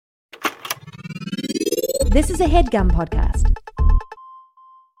This is a HeadGum podcast.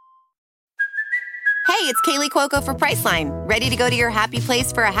 Hey, it's Kaylee Cuoco for Priceline. Ready to go to your happy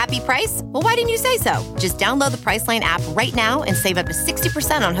place for a happy price? Well, why didn't you say so? Just download the Priceline app right now and save up to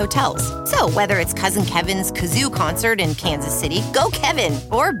 60% on hotels. So whether it's Cousin Kevin's Kazoo Concert in Kansas City, go Kevin,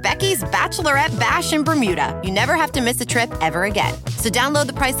 or Becky's Bachelorette Bash in Bermuda, you never have to miss a trip ever again. So download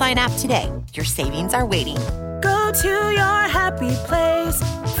the Priceline app today. Your savings are waiting. Go to your happy place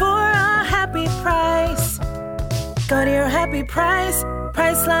for a happy price. Go to your happy price,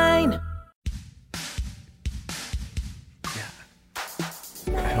 Priceline.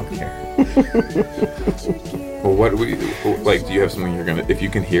 I don't care. Well, what we like? Do you have something you're gonna? If you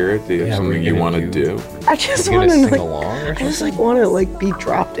can hear it, do you have something you want to do? I just You want gonna to sing like, along or I just something? like want to like be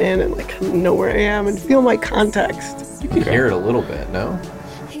dropped in and like know where I am and feel my context. You can hear it a little bit, no?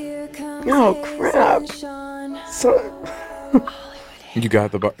 Oh crap! So You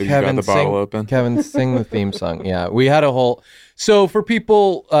got the bottle open. Kevin, sing the theme song. Yeah, we had a whole. So for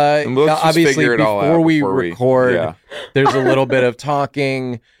people, let's just obviously figure it all out before we before we- record, yeah. there's a little bit of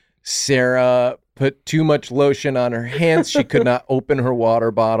talking. Sarah put too much lotion on her hands. She could not open her water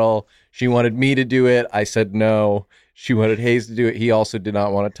bottle. She wanted me to do it. I said no. She wanted Hayes to do it. He also did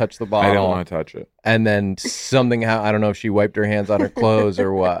not want to touch the bottle. I don't want to touch it. And then something, I don't know if she wiped her hands on her clothes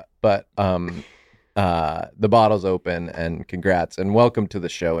or what, but the bottle's open, and congrats and welcome to the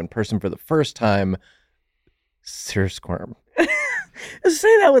show in person for the first time, Sir Squirm.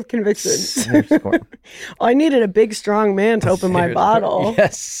 say that with conviction. Sir Squirm. I needed a big, strong man to open my bottle.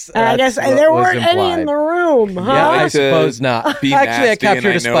 Yes. And I guess that's what there was weren't any in implied. the room, huh? Yeah, I like to suppose not. Be Actually, I nasty, and captured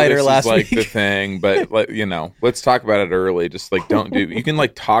a know spider this last is like week. the thing, but let's talk about it early. Just like don't do. You can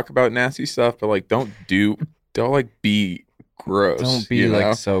like talk about nasty stuff, but like don't like be gross. Don't be you know?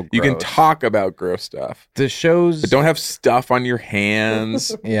 like so gross. You can talk about gross stuff, The show's but don't have stuff on your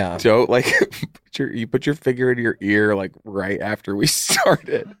hands. yeah. Don't like you put your finger in your ear like right after we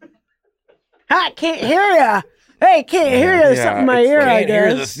started. I can't hear ya. Hey, can't hear ya. Yeah, Something in my it's ear, like- I Can't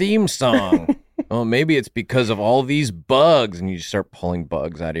hear the guess. theme song. Oh, maybe it's because of all these bugs, and you just start pulling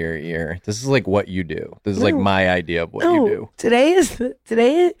bugs out of your ear. This is like what you do. This is like No. my idea of what No, you do.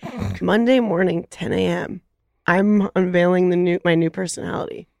 today Monday morning, 10 a.m. I'm unveiling my new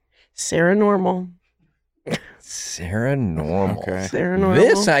personality, Sarah Normal. Sarah Normal. Okay. Sarah Normal.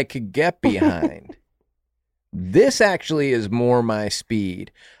 This I could get behind. This actually is more my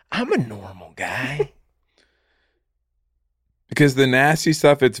speed. I'm a normal guy. Because the nasty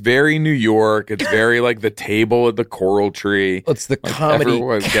stuff, it's very New York. It's very like the table at the Coral Tree. It's the Like, comedy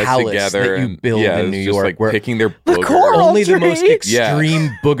everyone gets callous together that you and build yeah, in it's New just York, like where picking their The boogers. Coral only the most Tree.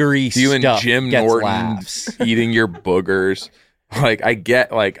 extreme boogery You and stuff Jim gets Norton laughs. eating your boogers. Like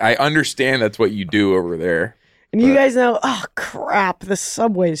I understand that's what you do over there. And you guys know, oh crap, the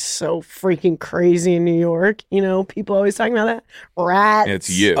subway's so freaking crazy in New York. You know, people always talking about that. Rats. And it's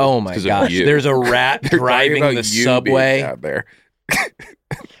you. Oh It's my 'cause of gosh! you. There's a rat They're talking driving about the you being subway. out there.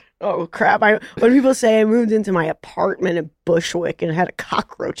 Oh crap! When people say I moved into my apartment in Bushwick and had a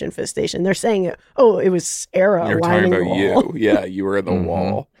cockroach infestation, they're saying it. Oh, it was Sarah They're lining talking the about wall. you. Yeah, you were in the Mhm.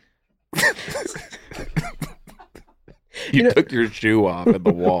 wall. You took your shoe off at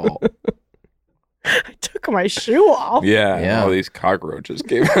the wall. I took my shoe off. Yeah, and Yeah. all these cockroaches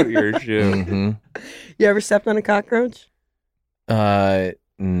came out of your shoe. Mm-hmm. You ever stepped on a cockroach?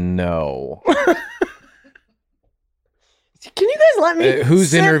 No. Can you guys let me Who's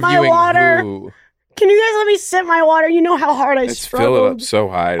sip interviewing my water? who? Can you guys let me sip my water? You know how hard I Let's fill it up struggled. so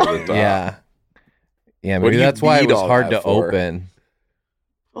high to the top. Yeah. Yeah, What maybe do you that's why it need was all hard that to for? open.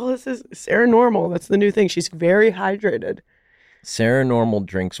 Well, this is Sarah Normal. That's the new thing. She's very hydrated. Sarah Normal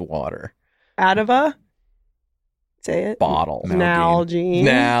drinks water. Out of a say it Bottle. Nalgene.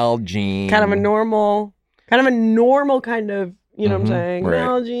 Nalgene. Kind of a normal kind of, you know what I'm Mhm. saying? Right.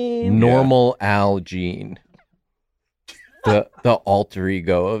 Nalgene. Normal Algene. The alter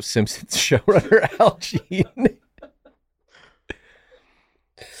ego of Simpsons showrunner Algene.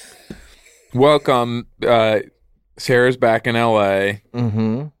 Welcome. Sarah's back in LA.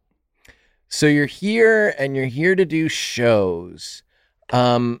 Mm-hmm. So you're here, and you're here to do shows.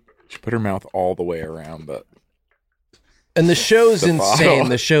 She put her mouth all the way around the. And the show's The insane. bottle.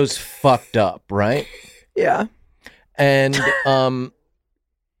 The show's fucked up, right? Yeah. And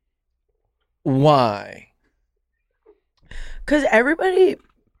why? Because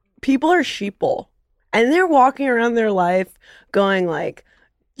people are sheeple. And they're walking around their life going like,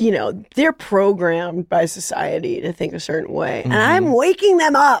 you know, they're programmed by society to think a certain way. And I'm waking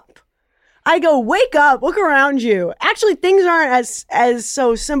them up. I go, wake up, look around you. Actually, things aren't as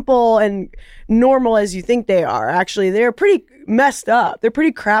so simple and normal as you think they are. Actually, they're pretty messed up. They're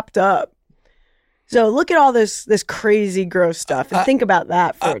pretty crapped up. So look at all this crazy gross stuff and think about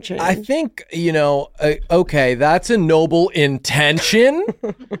that for a change. I think, okay, that's a noble intention.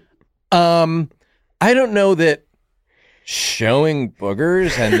 I don't know that showing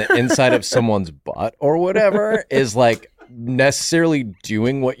boogers and the inside of someone's butt or whatever is like necessarily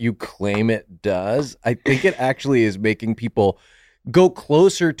doing what you claim it does. I think it actually is making people go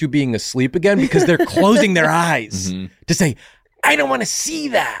closer to being asleep again because they're closing their eyes to say, I don't want to see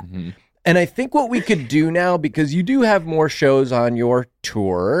that. And I think what we could do now, because you do have more shows on your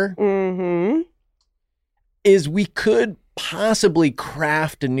tour, is we could possibly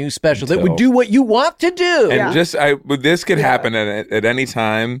craft a new special that would do what you want to do. And this could happen at any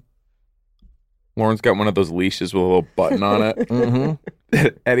time. Lauren's got one of those leashes with a little button on it.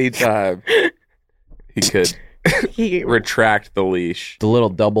 At any time, he could retract the leash. The little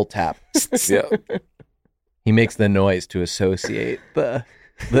double tap. Yeah. He makes the noise to associate the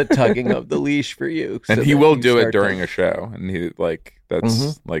tugging of the leash for you. And he will do it during a show. And he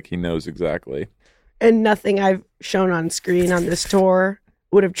he knows exactly. And nothing I've shown on screen on this tour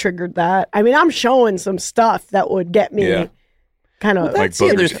would have triggered that. I mean, I'm showing some stuff that would get me kind of... That's the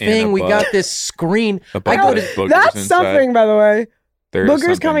other thing. We got this screen. That's something, by the way.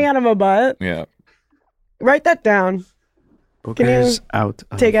 Boogers coming out of a butt. Yeah. Write that down. Boogers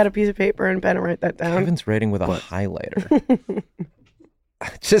Take out a piece of paper and pen and write that down. Kevin's writing with a highlighter.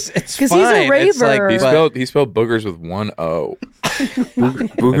 It's fine. He's a raver. He spelled boogers with one O.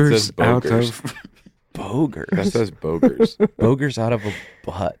 Boogers out of... Bogers. That says bogers. Bogers out of a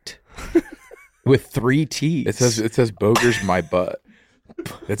butt. With 3 T's. It says bogers my butt.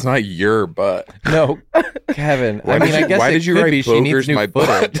 It's not your butt. No, Kevin. I guess why did you write bogers my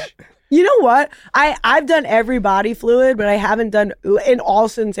butt? You know what? I've done every body fluid, but I haven't done, in all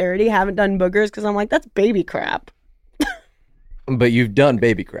sincerity, haven't done boogers because I'm like, that's baby crap. But you've done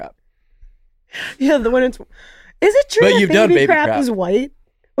baby crap. Yeah, is it true But that you've done baby baby crap crap. is white?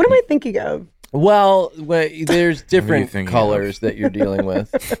 What am I thinking of? Well, there's different thinking colors that you're dealing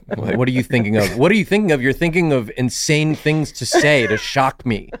with. What are you thinking of? What are you thinking of? You're thinking of insane things to say to shock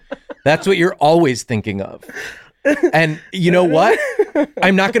me. That's what you're always thinking of. And you know what?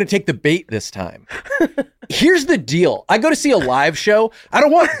 I'm not going to take the bait this time. Here's the deal. I go to see a live show. I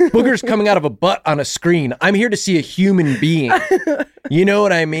don't want boogers coming out of a butt on a screen. I'm here to see a human being. You know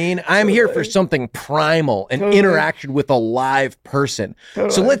what I mean? I'm here for something primal, an interaction with a live person.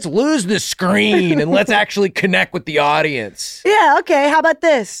 So let's lose the screen and let's actually connect with the audience. Yeah, okay. How about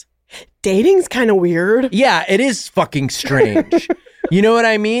this? Dating's kind of weird. Yeah, it is fucking strange. You know what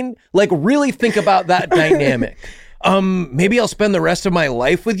I mean? Like, really think about that dynamic. Maybe I'll spend the rest of my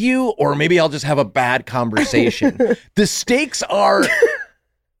life with you, or maybe I'll just have a bad conversation. The stakes are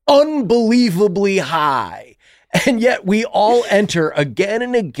unbelievably high. And yet we all enter again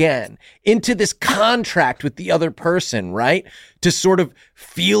and again into this contract with the other person, right? To sort of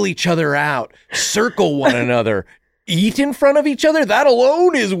feel each other out, circle one another, eat in front of each other. That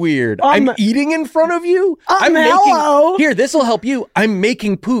alone is weird. I'm eating in front of you. Here, this will help you. I'm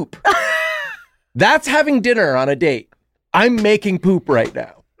making poop. That's having dinner on a date. I'm making poop right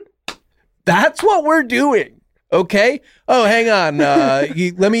now. That's what we're doing. Okay? Oh, hang on.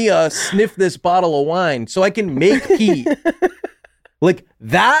 Let me sniff this bottle of wine so I can make pee. Like,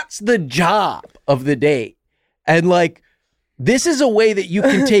 that's the job of the date. And like, this is a way that you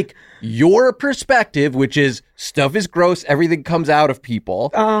can take your perspective, which is stuff is gross, everything comes out of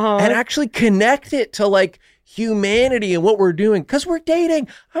people, and actually connect it to like humanity and what we're doing. Because we're dating.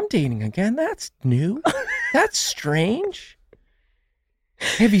 I'm dating again. That's new. That's strange.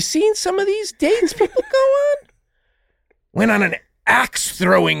 Have you seen some of these dates people go on? Went on an axe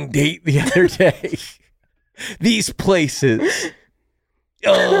throwing date the other day. These places.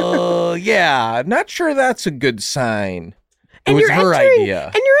 Oh, yeah. Not sure that's a good sign. It was her idea.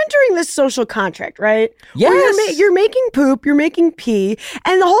 And you're entering this social contract, right? Yes. Where you're making poop, you're making pee,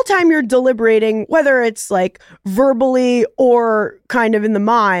 and the whole time you're deliberating whether it's like verbally or kind of in the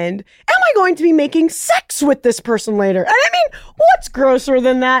mind, am I going to be making sex with this person later? And I mean, what's grosser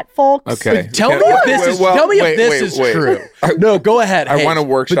than that, folks? Okay. Tell me if this is true. No, go ahead. I want to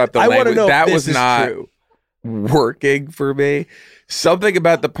workshop the language. I want to know that if was this is not true. Working for me. Something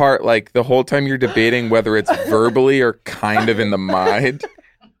about the part, like the whole time you're debating whether it's verbally or kind of in the mind.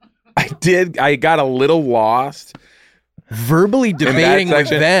 I got a little lost. Verbally debating with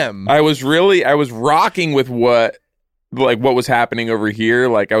them. I was rocking with what was happening over here.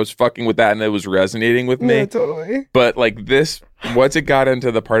 Like I was fucking with that and it was resonating with me. Yeah, totally. But like this, once it got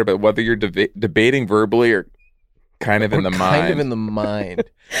into the part about whether you're debating verbally or kind of in the mind. Kind of in the mind.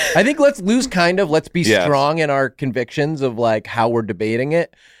 I think let's lose kind of. Let's be strong in our convictions of like how we're debating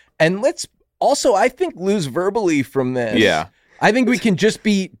it. And let's also, I think lose verbally from this. Yeah. I think we can just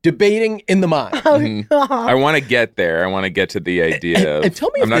be debating in the mind. I want to get there. I want to get to the idea. And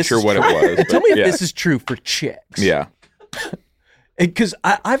tell me if I'm not this sure is what true. it was. And tell me if yeah. this is true for chicks. Yeah. Because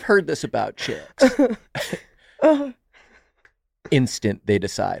I've heard this about chicks. Instant, they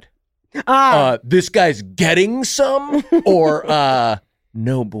decide. This guy's getting some, or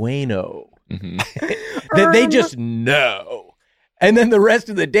no bueno. They just know. And then the rest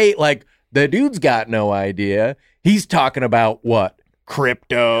of the date, like, the dude's got no idea. He's talking about what?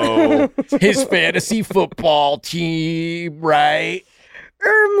 Crypto, his fantasy football team, right?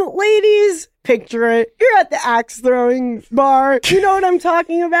 Ladies, picture it. You're at the axe throwing bar. You know what I'm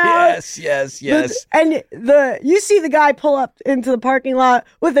talking about? Yes. And you see the guy pull up into the parking lot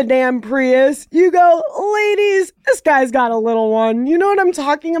with a damn Prius. You go, ladies, this guy's got a little one. You know what I'm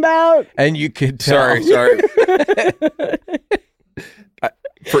talking about? And you could tell. Sorry.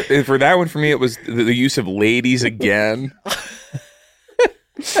 For that one, for me, it was the use of ladies again.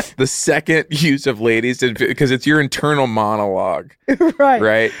 The second use of ladies, because it's your internal monologue,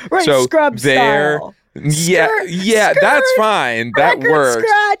 right? So Scrub style. Yeah, that's fine. That Record works.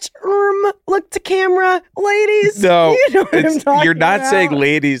 Scratch, look to camera, ladies. No, you know what I'm talking you're not about. saying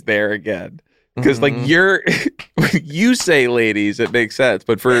ladies there again, because like when you say ladies, it makes sense.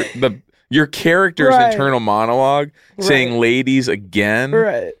 But for your character's internal monologue, saying ladies again,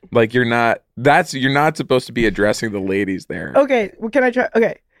 like you're not supposed to be addressing the ladies there. Okay, well, can I try?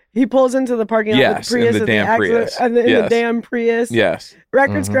 Okay, he pulls into the parking lot with the Prius, in the damn Prius, and in the damn Prius. Yes.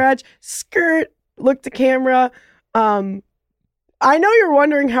 Record scratch, skirt, look to camera. I know you're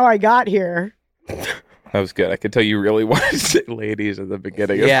wondering how I got here. That was good. I could tell you really wanted to say ladies at the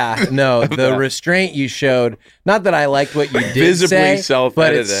beginning. The restraint you showed. Not that I liked what you did Visibly say, but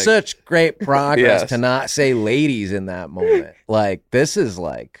self-editing. it's such great progress Yes. to not say ladies in that moment. Like, this is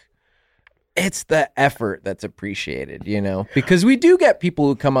like, it's the effort that's appreciated, you know? Because we do get people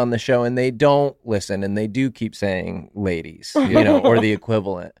who come on the show and they don't listen and they do keep saying ladies, you know, or the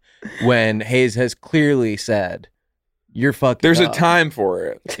equivalent. When Hayes has clearly said, you're fucking There's up. a time for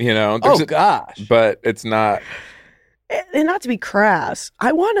it, you know? Gosh. But it's not. And not to be crass,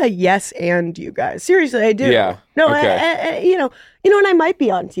 I want to yes and you guys. Seriously, I do. Yeah. No, Okay. you know, and I might be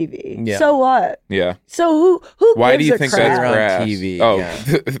on TV. Yeah. So what? Yeah. So who Why gives do you a think crap? that's on crass? TV,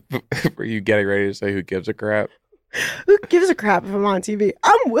 Oh, were you getting ready to say who gives a crap? Who gives a crap if I'm on TV?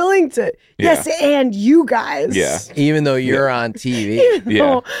 I'm willing to yes and you guys. Yeah. Even though you're on TV. Even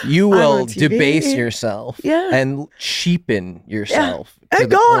though Yeah. You I'm will on TV. debase yourself and cheapen yourself to And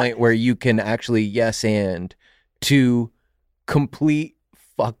the go on. point where you can actually yes and to complete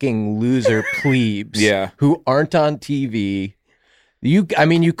fucking loser plebes who aren't on TV.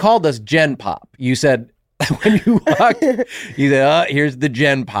 You called us Gen Pop. You said when you walked, you said, here's the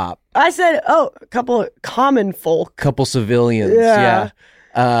Gen Pop. I said, a couple of common folk. Couple civilians. Yeah.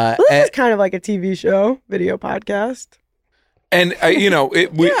 Yeah. This is kind of like a TV show, video podcast. And,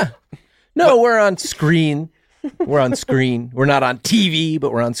 No, we're on screen. We're on screen. We're not on TV,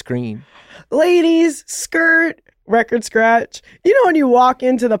 but we're on screen. Ladies, skirt, record scratch. You know when you walk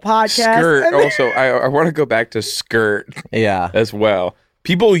into the podcast. Skirt. and then- Also, I want to go back to skirt Yeah. as well.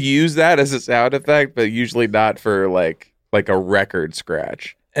 People use that as a sound effect, but usually not for like a record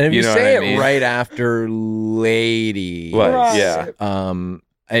scratch. And if you, know say what I mean? it right after lady, Like, Right. yeah,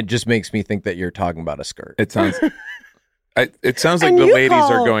 it just makes me think that you're talking about a skirt. it sounds. It sounds like And the you ladies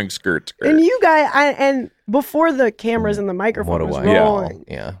are call- going skirt. And you guys, and before the cameras and the microphone was rolling,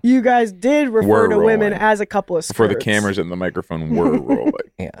 Yeah. you guys did refer Were to women rolling. as a couple of skirts. Before the cameras and the microphone were rolling.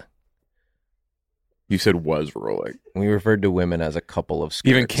 Yeah. You said was rolling. We referred to women as a couple of skirts.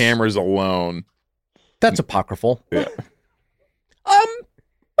 Even cameras alone. That's apocryphal. Yeah.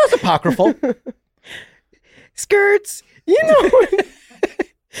 That's apocryphal. Skirts. You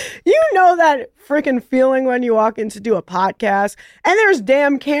know that freaking feeling when you walk in to do a podcast and there's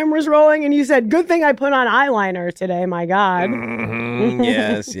damn cameras rolling and you said, good thing I put on eyeliner today, my God. Mhm.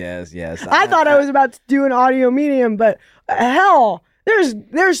 Yes. I thought I was about to do an audio medium, but hell,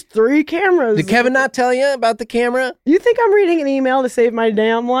 there's 3 cameras. Did Kevin not tell you about the camera? You think I'm reading an email to save my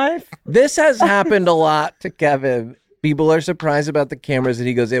damn life? This has happened a lot to Kevin. People are surprised about the cameras, and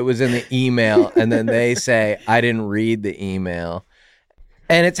he goes, it was in the email. And then they say, I didn't read the email.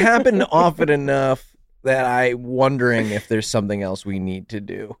 And it's happened often enough that I'm wondering if there's something else we need to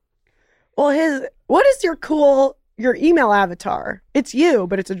do. Well, what is your email avatar? It's you,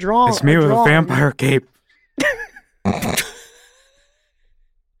 but it's a drawing. It's me with a vampire cape.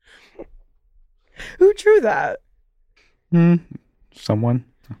 Who drew that? Someone.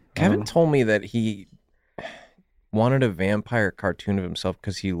 Kevin told me that wanted a vampire cartoon of himself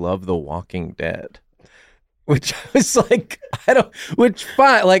because he loved The Walking Dead. Which I was like,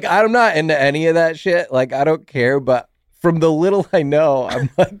 fine. Like, I'm not into any of that shit. Like, I don't care. But from the little I know, I'm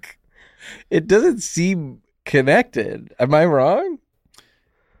like, it doesn't seem connected. Am I wrong?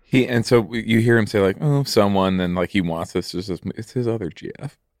 And so you hear him say like, "Oh, someone," and like he wants this. It's his other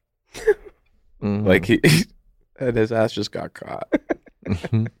GF. Mm-hmm. Like and his ass just got caught.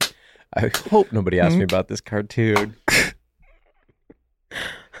 I hope nobody asked me about this cartoon.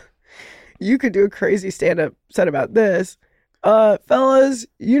 You could do a crazy stand-up set about this. Fellas,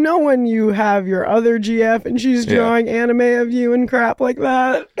 you know when you have your other GF and she's drawing anime of you and crap like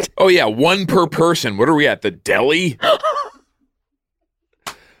that? Oh yeah, one per person. What are we at, the deli?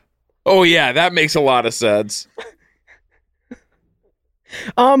 Oh yeah, that makes a lot of sense.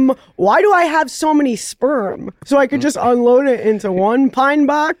 Why do I have so many sperm? So I could just unload it into one pine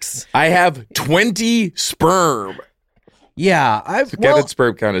box? I have 20 sperm. Yeah, Kevin's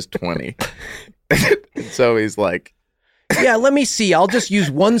sperm count is 20. So he's like, yeah, let me see. I'll just use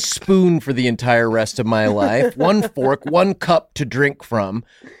one spoon for the entire rest of my life. One fork, one cup to drink from.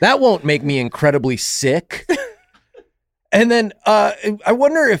 That won't make me incredibly sick. And then I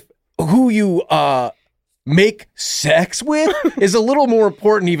wonder if who you make sex with is a little more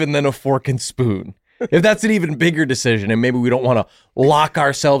important even than a fork and spoon. If that's an even bigger decision, and maybe we don't want to lock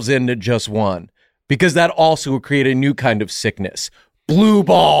ourselves into just one, because that also will create a new kind of sickness. Blue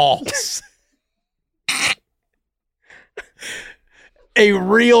balls. A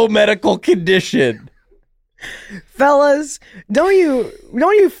real medical condition. Fellas, don't you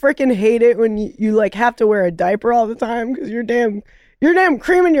freaking hate it when you like have to wear a diaper all the time because you're damn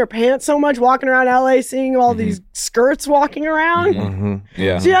creaming your pants so much walking around LA seeing all these skirts walking around? Mm-hmm.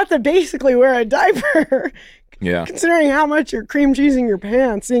 Yeah. So you have to basically wear a diaper. Yeah. Considering how much you're cream cheesing your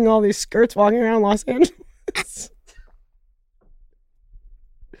pants seeing all these skirts walking around Los Angeles.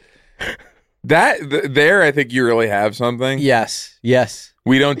 There, I think you really have something. Yes.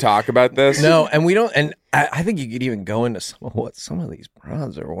 We don't talk about this. No, and we don't. And I think you could even go into what some of these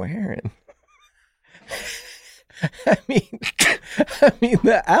bras are wearing. I mean,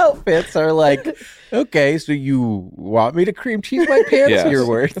 the outfits are like, okay, so you want me to cream cheese my pants? Yes. Your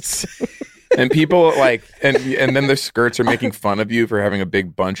words. And people like, and then the skirts are making fun of you for having a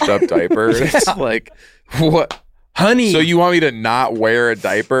big bunched up diaper. It's like, what? Honey. So you want me to not wear a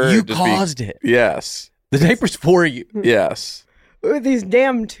diaper? You caused it. Yes. The diaper's for you. Yes. With these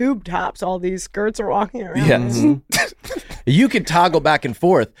damn tube tops, all these skirts are walking around. Yes. You can toggle back and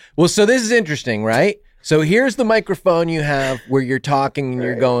forth. Well, so this is interesting, right? So here's the microphone you have where you're talking and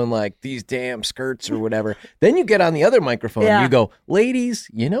you're going like, these damn skirts or whatever. Then you get on the other microphone and you go, ladies,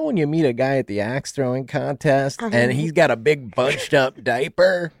 you know when you meet a guy at the axe throwing contest and he's got a big bunched up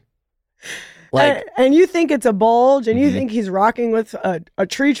diaper? Like, and you think it's a bulge and you think he's rocking with a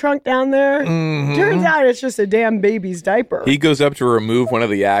tree trunk down there. Turns out it's just a damn baby's diaper. He goes up to remove one of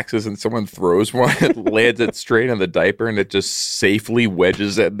the axes and someone throws one and lands it straight on the diaper and it just safely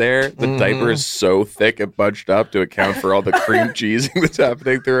wedges it there. The diaper is so thick and bunched up to account for all the cream cheesing that's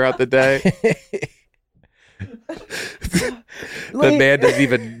happening throughout the day. The man doesn't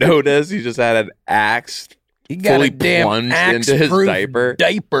even notice. He just had an axe. he got fully a damn plunged into his diaper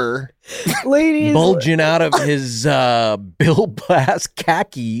Ladies, bulging out of his Bill Blass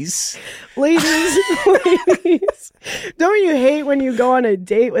khakis. ladies, don't you hate when you go on a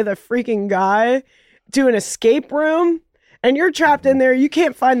date with a freaking guy to an escape room and you're trapped in there, you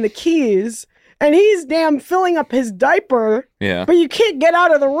can't find the keys, and he's damn filling up his diaper, but you can't get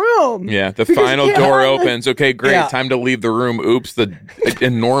out of the room. Yeah, the final door opens. Okay, great. Yeah. Time to leave the room. Oops, the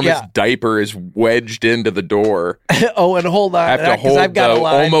enormous diaper is wedged into the door. Oh, and hold on. I have to hold I've got the a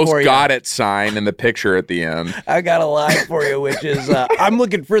line almost for you. got it sign in the picture at the end. I got a line for you, which is I'm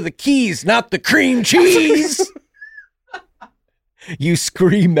looking for the keys, not the cream cheese. You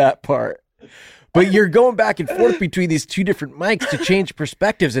scream that part. But you're going back and forth between these two different mics to change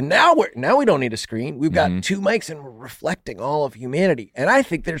perspectives. And now we don't need a screen. We've got two mics and we're reflecting all of humanity. And I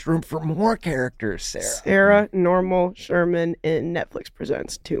think there's room for more characters, Sarah. Sarah, Normal, Sherman, and Netflix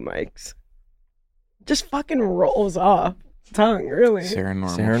presents 2 mics. Just fucking rolls off tongue, really. Sarah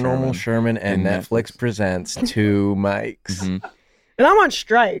Normal, Sherman, and Netflix presents 2 mics. And I'm on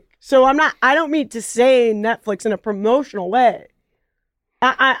strike, so I don't mean to say Netflix in a promotional way.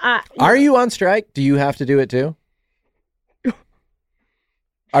 Are you on strike? Do you have to do it too?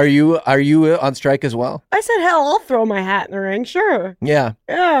 Are you on strike as well? I said, hell, I'll throw my hat in the ring, sure. Yeah.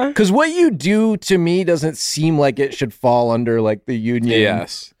 Yeah. Because what you do to me doesn't seem like it should fall under like the union.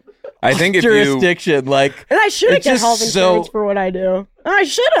 Yes. I think if jurisdiction, like, And I shouldn't it's get just health insurance for what I do. I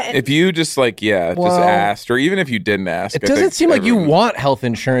shouldn't. If you just just asked, or even if you didn't ask, it doesn't seem like you want health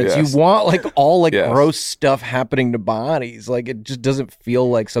insurance. Yes. You want like all Yes. gross stuff happening to bodies. Like it just doesn't feel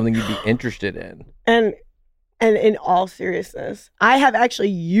like something you'd be interested in. And in all seriousness, I have actually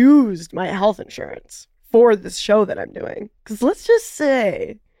used my health insurance for this show that I'm doing. Because let's just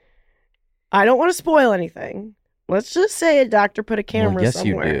say, I don't want to spoil anything. Let's just say a doctor put a camera yes,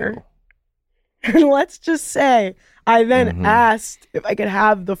 somewhere. you do. And let's just say I then asked if I could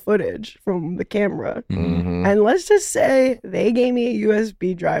have the footage from the camera. Mhm. And let's just say they gave me a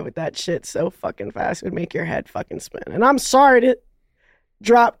USB drive with that shit so fucking fast it would make your head fucking spin. And I'm sorry to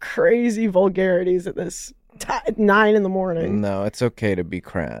drop crazy vulgarities at this 9 in the morning. No, it's okay to be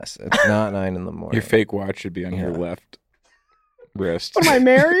crass. It's not 9 in the morning. Your fake watch should be on your left wrist. What, am I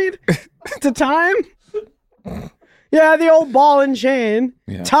married to time? Yeah, the old ball and chain.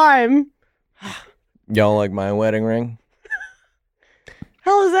 Yeah. Time. Y'all like my wedding ring?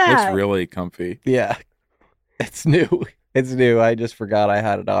 Hell is that? Looks really comfy. Yeah. It's new. It's new. I just forgot I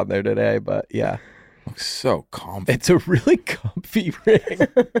had it on there today, but yeah. Looks so comfy. It's a really comfy ring.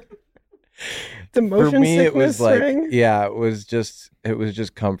 It's a motion For me, it sickness was like, ring. yeah, it was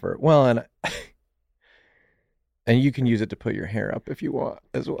just comfort. Well, and you can use it to put your hair up if you want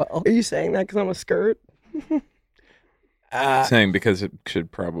as well. Are you saying that because I'm a skirt? Saying because it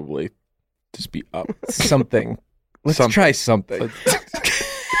should probably just be up. Something. Let's Something. try something.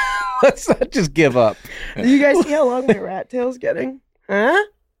 Let's not just give up. Do you guys see how long my rat tail's getting? Huh?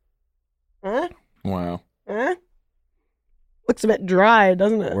 Huh? Wow. Huh? Looks a bit dry,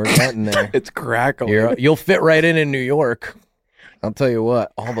 doesn't it? We're getting there. It's crackling. You'll fit right in New York. I'll tell you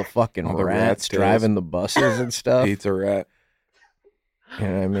what, all the fucking All the rats rats driving the buses and stuff. Pizza rat. You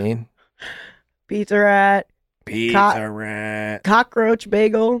know what I mean? Pizza rat, Pizza rat. cockroach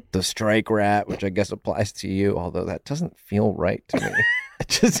bagel. The strike rat, which I guess applies to you, although that doesn't feel right to me. It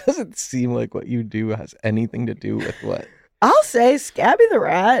just doesn't seem like what you do has anything to do with what. I'll say Scabby the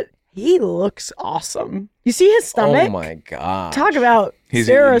rat, he looks awesome. You see his stomach? Oh my god! Talk about He's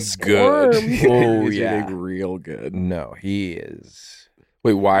Sarah eating good. Squirm. Oh, He's yeah. eating real good. No, he is.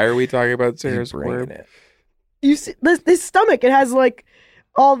 Wait, why are we talking about Sarah He's bringing Squirm? it. You see this stomach, it has like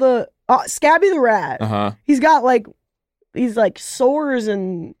all the Scabby the rat. Uh-huh. He's got like these like sores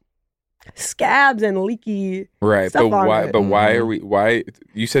and scabs and leaky Right, stuff but on why? it. But why are we? Why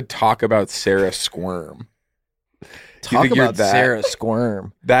you said talk about Sarah Squirm? Talk think you're about that- Sarah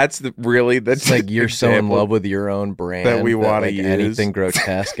Squirm. That's It's like you're so in example love with your own brand that we wanna like use. anything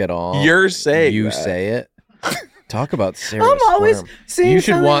grotesque at all. You're saying you that. say it. Talk about Sarah I'm always Squirm. seeing You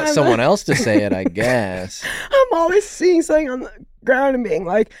should something want on the- someone else to say it, I guess. I'm always seeing something on the ground and being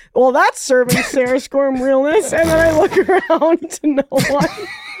like, well, that's serving Sarah Squirm realness. And then I look around to no one.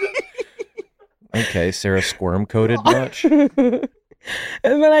 Okay, Sarah Squirm coated much?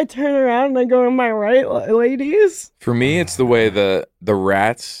 And then I turn around and I go, am I right, ladies? For me, it's the way the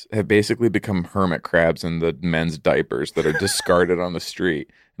rats have basically become hermit crabs in the men's diapers that are discarded on the street.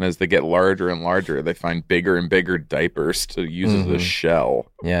 And as they get larger and larger, they find bigger and bigger diapers to use as a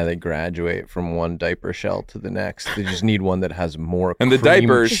shell. Yeah, they graduate from one diaper shell to the next. They just need one that has more And the cream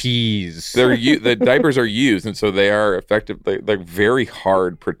diapers- cheese. The diapers are used, and so they are effective. They're very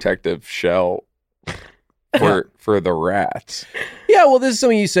hard protective shell for the rats. Yeah, well, this is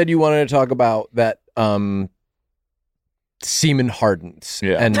something you said you wanted to talk about, that semen hardens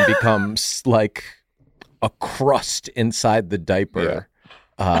and becomes like a crust inside the diaper.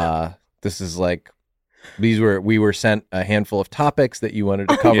 This is like we were sent a handful of topics that you wanted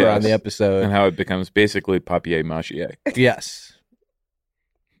to cover on the Yes. episode. And how it becomes basically papier-mâché. Yes.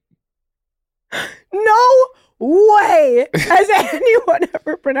 No way has anyone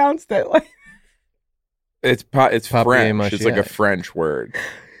ever pronounced it like It's French. Papier-mâché. It's like a French word.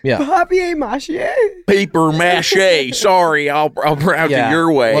 Yeah. papier-mâché? Paper-mâché. Sorry, I'll pronounce it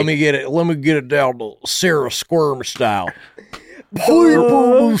your way. Let me get it down to Sarah Squirm style.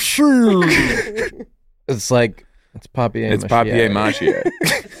 It's like it's papier-mâché. It's papier-mâché.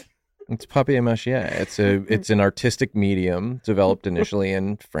 It's papier-mâché. It's an artistic medium developed initially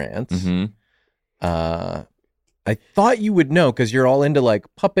in France. Mm-hmm. I thought you would know because you're all into like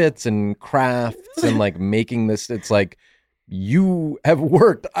puppets and crafts and like making this. It's like you have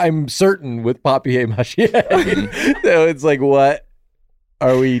worked, I'm certain, with papier-mâché. So it's like, what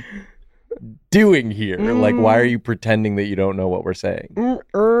are we doing here? Like, why are you pretending that you don't know what we're saying?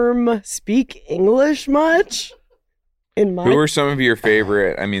 Speak English much? Who are some of your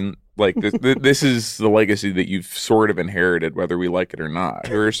favorite? I mean, like this is the legacy that you've sort of inherited, whether we like it or not.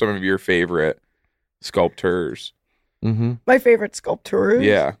 Who are some of your favorite sculptors? Mm-hmm. My favorite sculptors?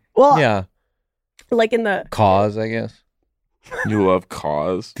 Yeah. Well, Yeah. like in the Cause, I guess. You love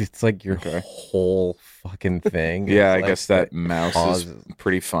Cause. It's like your whole fucking thing. Yeah, It's I guess that mouse Cause is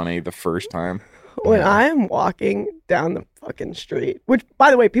pretty funny the first time. When I'm walking down the fucking street, which, by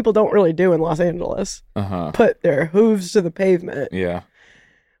the way, people don't really do in Los Angeles, put their hooves to the pavement. Yeah.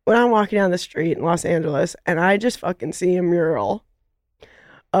 When I'm walking down the street in Los Angeles and I just fucking see a mural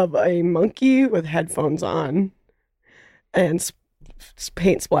of a monkey with headphones on and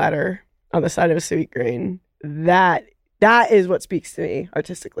paint splatter on the side of a sweet green, that is what speaks to me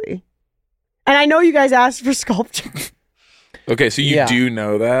artistically. And I know you guys asked for sculpture. Okay, so you do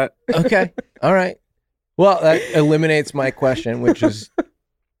know that? Okay. All right. Well, that eliminates my question, which is,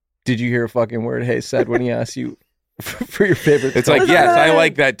 did you hear a fucking word Hayes said when he asked you for your favorite? It's like, yes, I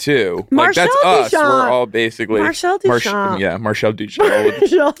like that too. Like, that's us. We're all basically Marcel Duchamp. Marcel Duchamp.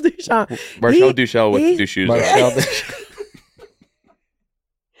 Marcel Duchamp. Marcel Duchamp with two shoes. Marcel Duchamp.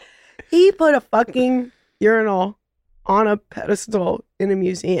 He put a fucking urinal on a pedestal in a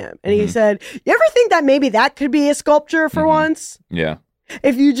museum. And he said, you ever think that maybe that could be a sculpture for once? Yeah.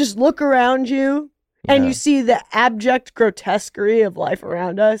 If you just look around you and you see the abject grotesquerie of life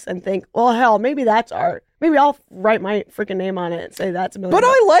around us and think, well, hell, maybe that's art. Maybe I'll write my freaking name on it and say that's a million. But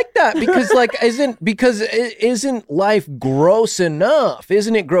I like that because, like, isn't life gross enough?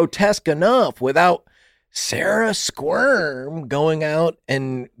 Isn't it grotesque enough without Sarah Squirm going out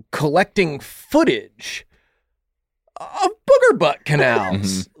and collecting footage of booger butt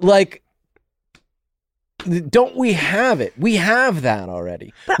canals? Like, don't we have it? We have that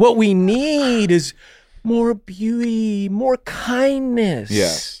already. What we need is more beauty, more kindness.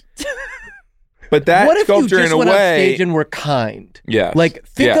 Yes. But that what if sculpture, you just in a went on way, stage and were kind? Yeah. Like,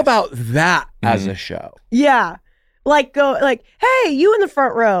 think about that as a show. Yeah. Like, go, like, hey, you in the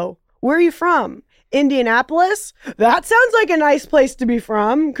front row, where are you from? Indianapolis? That sounds like a nice place to be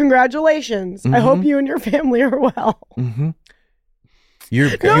from. Congratulations. I hope you and your family are well.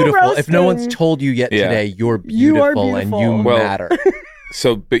 You're beautiful. If no one's told you yet today, you're beautiful, and you matter.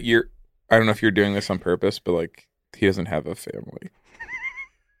 So, but I don't know if you're doing this on purpose, but like, he doesn't have a family.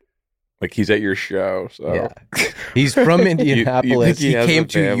 Like, he's at your show, so. Yeah. He's from Indianapolis. he came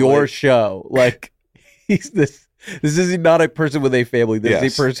to your show. Like, he's this. This is not a person with a family. This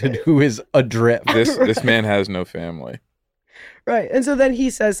is a person who is adrift. This man has no family. Right. And so then he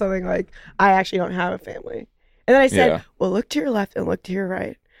says something like, I actually don't have a family. And then I said, well, look to your left and look to your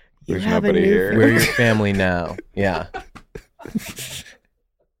right. You There's have a nobody new here. We're your family now. Yeah. It's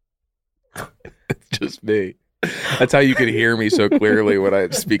just me. That's how you could hear me so clearly when I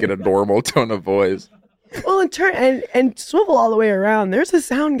speak in a normal tone of voice. Well, and turn and swivel all the way around. There's a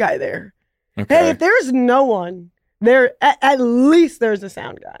sound guy there. Okay. Hey, if there's no one there, at least there's a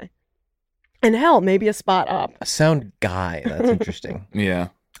sound guy. And hell, maybe a spot up. A sound guy. That's interesting. Yeah.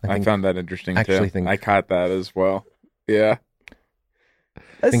 I found that interesting actually too. I caught that as well. Yeah.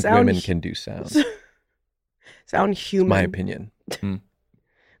 I think women can do sound. Sound human. My opinion.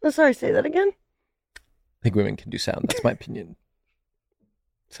 Oh, sorry, say that again? I think women can do sound. That's my opinion.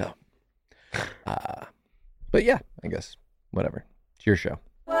 So, but yeah, I guess whatever. It's your show.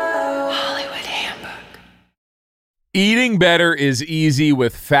 Eating better is easy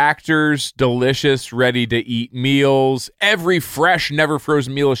with Factor's delicious, ready-to-eat meals. Every fresh, never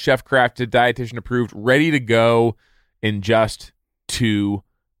frozen meal is chef-crafted, dietitian-approved, ready to go in just 2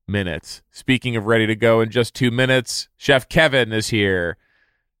 minutes. Speaking of ready to go in just 2 minutes, Chef Kevin is here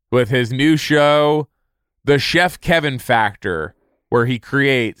with his new show, The Chef Kevin Factor, where he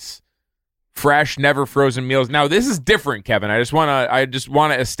creates fresh, never frozen meals. Now, this is different, Kevin. I just want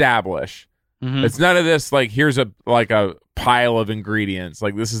to establish. It's none of this like here's a pile of ingredients.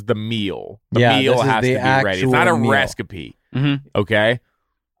 Like, this is the meal. The meal has to be ready. It's not a recipe. Okay?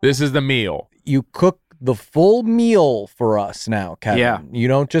 This is the meal. You cook the full meal for us now, Kevin. Yeah. You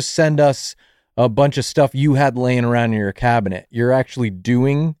don't just send us a bunch of stuff you had laying around in your cabinet. You're actually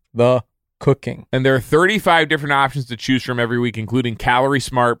doing the cooking. And there are 35 different options to choose from every week, including Calorie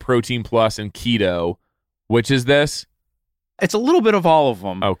Smart, Protein Plus, and Keto. Which is this? It's a little bit of all of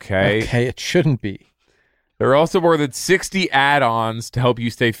them. Okay. Okay, it shouldn't be. There are also more than 60 add-ons to help you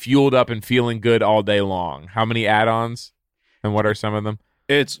stay fueled up and feeling good all day long. How many add-ons? And what are some of them?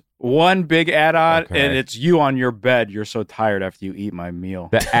 It's one big add-on, Okay. and it's you on your bed. You're so tired after you eat my meal.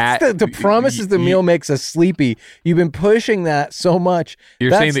 The promise is the meal makes us sleepy. You've been pushing that so much.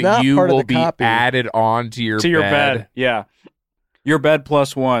 You're That's saying that not you part of will the be copy. added on to your bed. Yeah. Your bed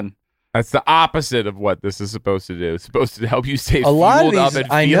plus one. That's the opposite of what this is supposed to do. It's supposed to help you stay A lot of fueled up these, and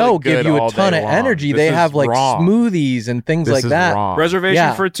I feeling know, good give you all a ton day of long. energy. This They is have like wrong. smoothies and things This like is that. wrong. Reservation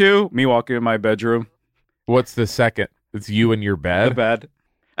Yeah. for two. Me walking in my bedroom. What's the second? It's you in your The bed? bed.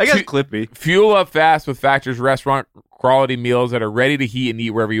 I guess Clippy. Fuel up fast with Factor's restaurant quality meals that are ready to heat and eat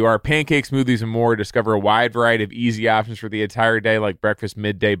wherever you are. Pancakes, smoothies, and more. Discover a wide variety of easy options for the entire day, like breakfast,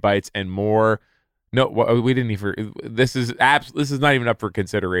 midday bites, and more. No, we didn't even. This is not even up for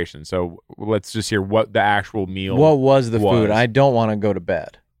consideration. So let's just hear what the actual meal. What was the food? I don't want to go to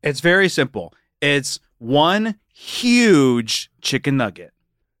bed. It's very simple. It's one huge chicken nugget.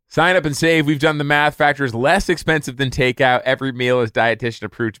 Sign up and save. We've done the math. Factor is less expensive than takeout. Every meal is dietitian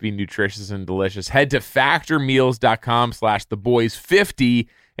approved to be nutritious and delicious. Head to factormeals.com/theboys50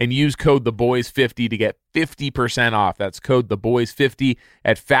 and use code theboys50 to get 50% off. That's code theboys50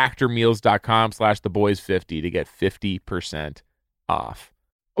 at factormeals.com/theboys50 to get 50% off.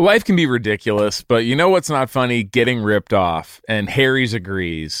 Life can be ridiculous, but you know what's not funny? Getting ripped off. And Harry's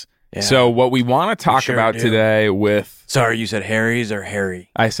agrees. Yeah. So what we want to talk about today with... Sorry, you said Harry's or Harry?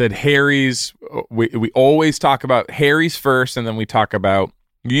 I said Harry's. We always talk about Harry's first, and then we talk about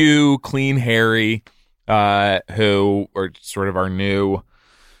you, Clean Harry, who are sort of our new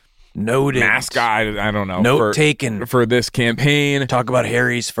mascot. I don't know. Taken. For this campaign. Talk about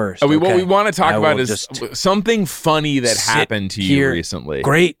Harry's first. What we want to talk about is something funny that happened to you recently.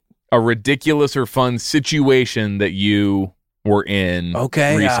 Great. A ridiculous or fun situation that you... were in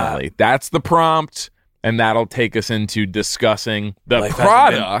recently. That's the prompt, and that'll take us into discussing the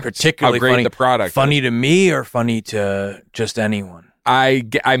product. Particularly how great funny. The product funny is. To me or funny to just anyone? I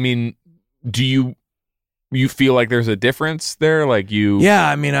mean, do you feel like there's a difference there? Like you? Yeah,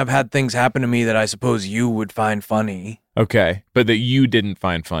 I mean, I've had things happen to me that I suppose you would find funny. Okay, but that you didn't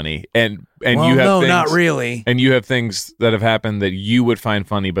find funny, and well, you have no, things, not really. And you have things that have happened that you would find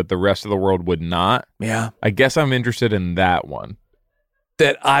funny, but the rest of the world would not. Yeah, I guess I'm interested in that one.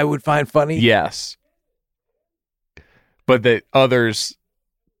 That I would find funny. Yes, but that others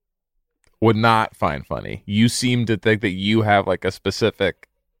would not find funny. You seem to think that you have like a specific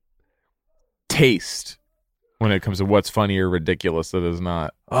taste when it comes to what's funny or ridiculous that is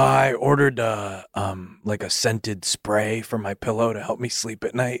not. I ordered like a scented spray for my pillow to help me sleep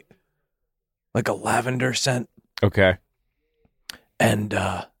at night. Like a lavender scent. Okay. And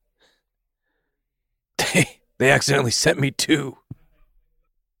they accidentally sent me 2.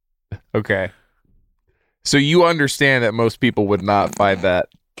 Okay. So you understand that most people would not find that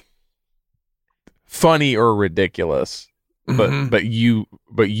funny or ridiculous. But you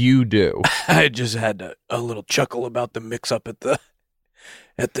do. I just had a little chuckle about the mix up at the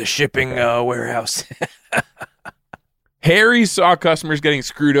shipping warehouse. Harry saw customers getting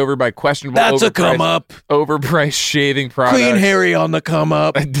screwed over by questionable overpriced shaving products. Clean Harry on the come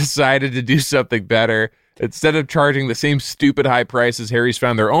up. And decided to do something better. Instead of charging the same stupid high prices, Harry's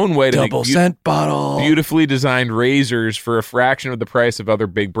found their own way to double cent bottle, beautifully designed razors for a fraction of the price of other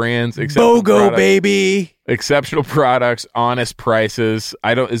big brands. BOGO, baby. Exceptional products, honest prices.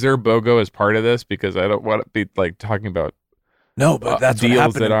 Is there a BOGO as part of this? Because I don't want to be like talking about but that's deals what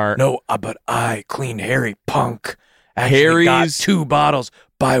happened. That are but I, Clean Harry punk, actually got 2 bottles.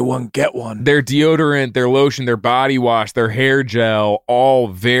 Buy one, get one. Their deodorant, their lotion, their body wash, their hair gel, all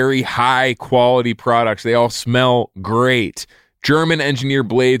very high quality products. They all smell great. German engineered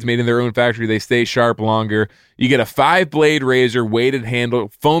blades made in their own factory. They stay sharp longer. You get a 5-blade razor, weighted handle,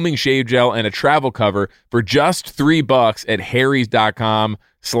 foaming shave gel, and a travel cover for just $3 at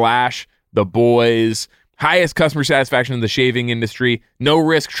harrys.com/theboys. Highest customer satisfaction in the shaving industry. No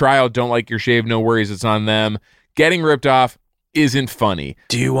risk trial. Don't like your shave. No worries. It's on them. Getting ripped off isn't funny.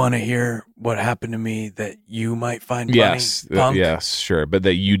 Do you want to hear what happened to me that you might find funny? Yes, sure, but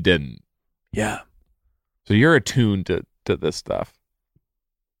that you didn't. Yeah. So you're attuned to this stuff.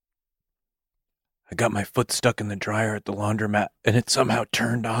 I got my foot stuck in the dryer at the laundromat, and it somehow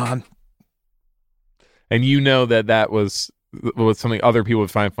turned on. And you know that was something other people would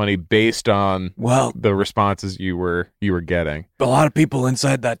find funny based on the responses you were getting. A lot of people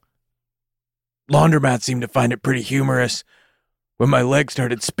inside that laundromat seemed to find it pretty humorous when my leg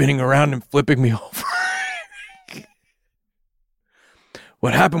started spinning around and flipping me over.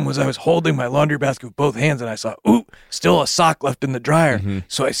 What happened was I was holding my laundry basket with both hands and I saw, still a sock left in the dryer. Mm-hmm.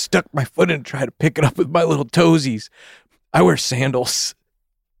 So I stuck my foot in and tried to pick it up with my little toesies. I wear sandals.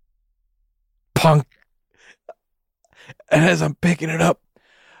 Punk. And as I'm picking it up,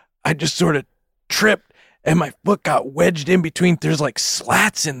 I just sort of tripped and my foot got wedged in between. There's like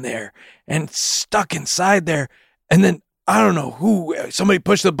slats in there and stuck inside there. And then I don't know somebody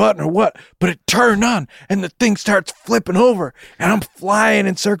pushed the button or what, but it turned on and the thing starts flipping over and I'm flying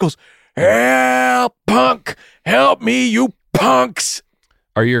in circles. Help, punk. Help me, you punks.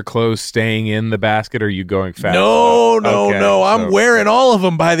 Are your clothes staying in the basket or are you going fast? No. I'm wearing all of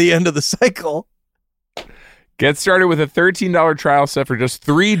them by the end of the cycle. Get started with a $13 trial set for just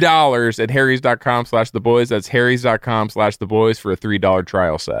 $3 at harrys.com/theboys. That's harrys.com/theboys for a $3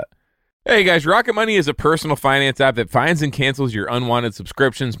 trial set. Hey guys, Rocket Money is a personal finance app that finds and cancels your unwanted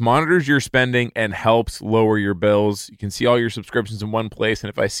subscriptions, monitors your spending, and helps lower your bills. You can see all your subscriptions in one place, and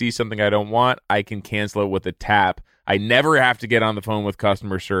if I see something I don't want, I can cancel it with a tap. I never have to get on the phone with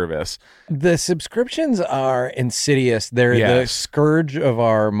customer service. The subscriptions are insidious. They're the scourge of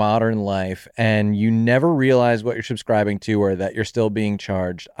our modern life, and you never realize what you're subscribing to or that you're still being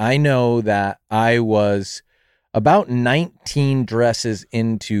charged. I know that I was about 19 dresses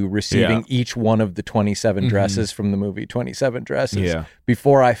into receiving each one of the 27 dresses from the movie 27 Dresses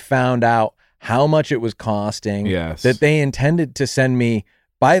before I found out how much it was costing, that they intended to send me,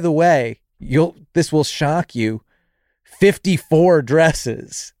 by the way, this will shock you, 54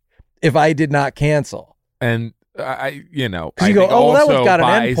 dresses if I did not cancel. And I you go, oh, that one's got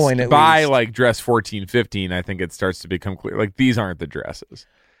an endpoint at by least. like dress 14, 15, I think it starts to become clear. Like, these aren't the dresses.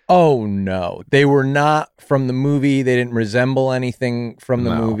 Oh, no. They were not from the movie. They didn't resemble anything from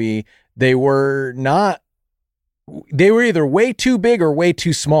the movie. They were not. They were either way too big or way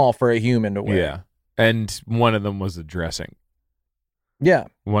too small for a human to wear. Yeah. And one of them was a dressing. Yeah.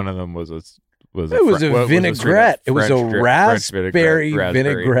 One of them was a vinaigrette. It was a raspberry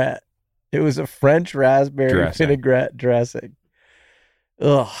vinaigrette. It was a French raspberry vinaigrette dressing.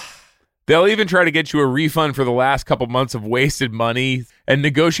 Ugh. They'll even try to get you a refund for the last couple months of wasted money and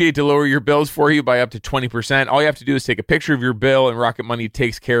negotiate to lower your bills for you by up to 20%. All you have to do is take a picture of your bill, and Rocket Money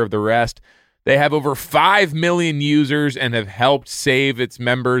takes care of the rest. They have over 5 million users and have helped save its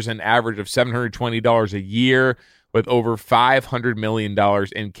members an average of $720 a year, with over $500 million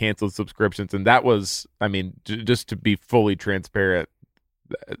in canceled subscriptions. And that was, I mean, just to be fully transparent,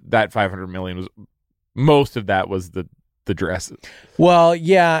 that $500 million was, most of that was the dresses. Well,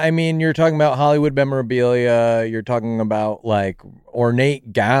 yeah, I mean, you're talking about Hollywood memorabilia, you're talking about like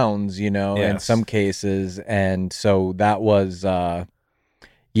ornate gowns, in some cases. And so that was, that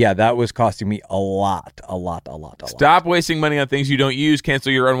was costing me a lot. Stop wasting money on things you don't use.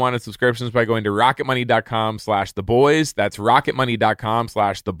 Cancel your unwanted subscriptions by going to rocketmoney.com/theboys. That's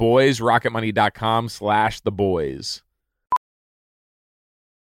rocketmoney.com/theboys, rocketmoney.com/theboys.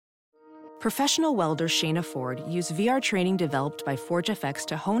 Professional welder Shayna Ford used VR training developed by ForgeFX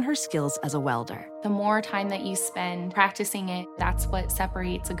to hone her skills as a welder. The more time that you spend practicing it, that's what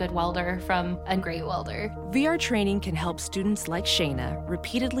separates a good welder from a great welder. VR training can help students like Shayna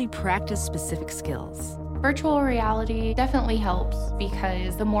repeatedly practice specific skills. Virtual reality definitely helps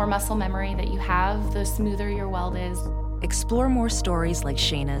because the more muscle memory that you have, the smoother your weld is. Explore more stories like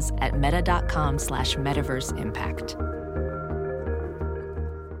Shayna's at meta.com/metaverseimpact.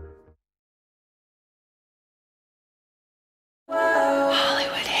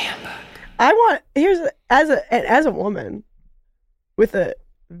 As a woman with a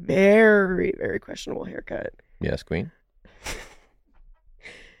very, very questionable haircut. Yes, queen.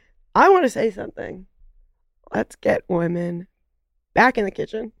 I want to say something. Let's get women back in the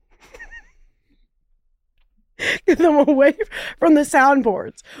kitchen. Get them away from the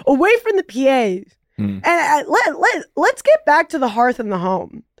soundboards, away from the PAs, and let's get back to the hearth and the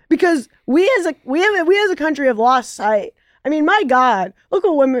home, because we as a country have lost sight. I mean, my God, look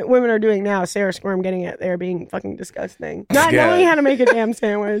what women are doing now. Sarah Squirm getting it there, being fucking disgusting, not knowing how to make a damn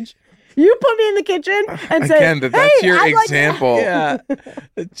sandwich. You put me in the kitchen and say, again, that's your I'd example. Yeah,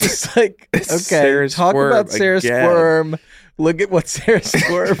 it's just like, okay, Sarah talk Squirm about Sarah again. Squirm. Look at what Sarah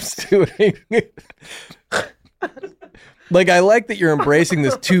Squirm's doing. Like, I like that you're embracing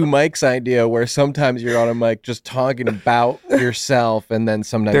this 2 mics idea, where sometimes you're on a mic just talking about yourself, and then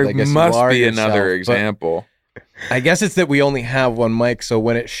sometimes There I guess must you are be yourself, another but example. I guess it's that we only have 1 mic, so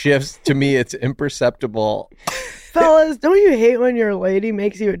when it shifts, to me, it's imperceptible. Fellas, don't you hate when your lady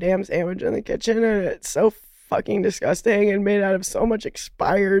makes you a damn sandwich in the kitchen and it's so fucking disgusting and made out of so much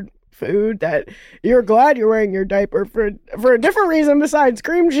expired food that you're glad you're wearing your diaper for a different reason besides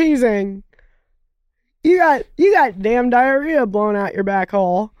cream cheesing? You got damn diarrhea blown out your back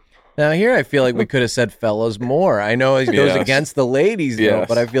hole. Now here I feel like we could have said fellas more. I know it goes against the ladies, though,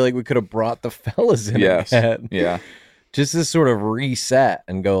 but I feel like we could have brought the fellas in again. Yeah. Just to sort of reset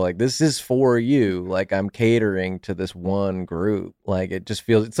and go like, this is for you. Like, I'm catering to this one group. Like, it just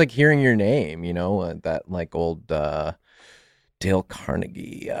feels, it's like hearing your name, that like old Dale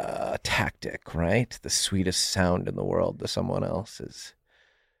Carnegie tactic, right? The sweetest sound in the world to someone else is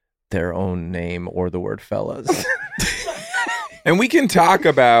their own name or the word fellas. And we can talk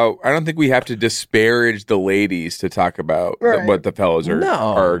about, I don't think we have to disparage the ladies to talk about what the fellas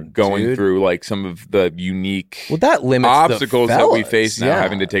are going through, like some of the unique that limits obstacles the that we fellas, face now,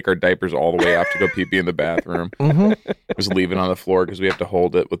 having to take our diapers all the way off to go pee in the bathroom. Just leave it on the floor because we have to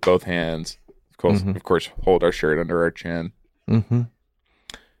hold it with both hands. Of course, hold our shirt under our chin.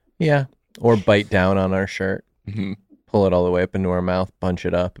 Yeah. Or bite down on our shirt. Pull it all the way up into our mouth, bunch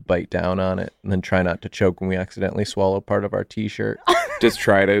it up, bite down on it, and then try not to choke when we accidentally swallow part of our t-shirt. Just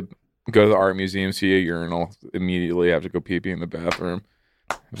try to go to the art museum, see a urinal, immediately have to go pee in the bathroom.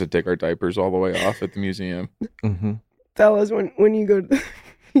 Have to take our diapers all the way off at the museum. Fellas, when you go to the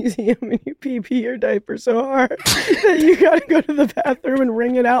museum and you pee your diaper so hard that you gotta go to the bathroom and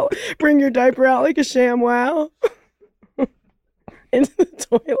wring it out, bring your diaper out like a ShamWow into the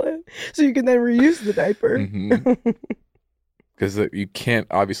toilet so you can then reuse the diaper. Because you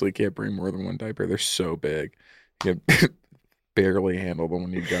obviously can't bring more than one diaper. They're so big. You can barely handle the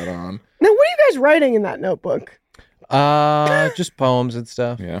one you got on. Now, what are you guys writing in that notebook? Just poems and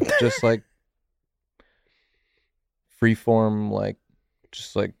stuff. Yeah. Just like freeform, like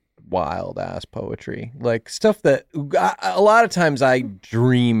just like wild ass poetry. Like stuff that a lot of times I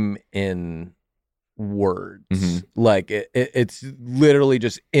dream in words. Like it's literally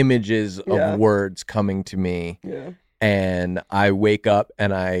just images of words coming to me. Yeah. And I wake up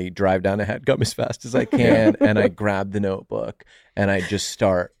and I drive down to HeadGum as fast as I can and I grab the notebook and I just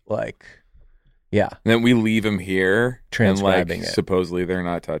start like, yeah. And then we leave them here. Transcribing and like, it. Supposedly they're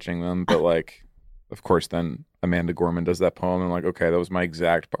not touching them, but like, of course, then Amanda Gorman does that poem. And I'm like, okay, that was my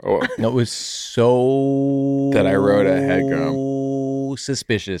exact poem. It was so... that I wrote at HeadGum.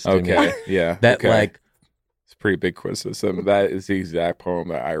 Suspicious to me. Okay, yeah. That like... It's a pretty big criticism. That is the exact poem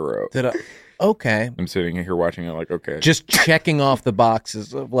that I wrote. Okay. I'm sitting here watching it like, okay. Just checking off the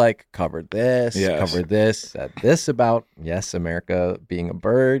boxes of like, covered this, covered this, said this about, yes, America being a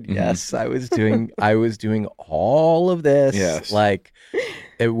bird. Yes, I was doing all of this. Yes. Like,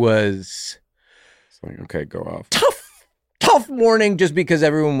 it was... It's like, okay, go off. Tough morning just because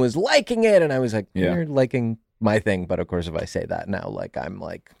everyone was liking it. And I was like, Yeah. you're liking my thing. But of course, if I say that now, like, I'm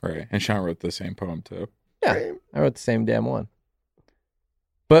like... Right. And Sean wrote the same poem too. Yeah, I wrote the same damn one.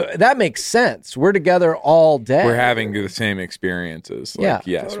 But that makes sense. We're together all day. We're having the same experiences. Like, Yeah.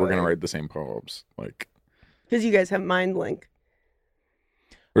 yes, we're gonna write the same poems. Like, Because you guys have mind link.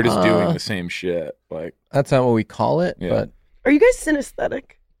 we're just doing the same shit. Like, That's not what we call it, Yeah. but Are you guys synesthetic?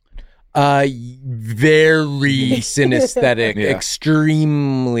 very synesthetic, Yeah.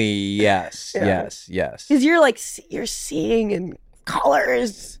 extremely. Yes, Yeah. yes. Because you're like, you're seeing in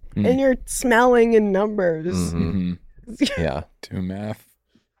colors and you're smelling in numbers. Yeah. doing math.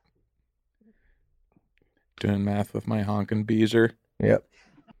 Doing math with my honkin' beezer. Yep.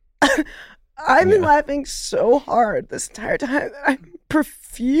 I've been laughing so hard this entire time that I'm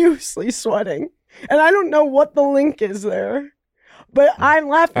profusely sweating. And I don't know what the link is there. But I'm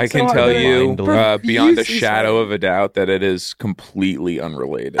laughing I so can hard tell that I'm you beyond a profusely shadow sweating. of a doubt that it is completely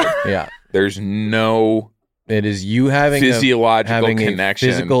unrelated. Yeah. There's no It is you having physiological having connection.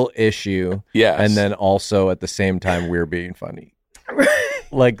 a physical issue. Yes. And then also at the same time we're being funny.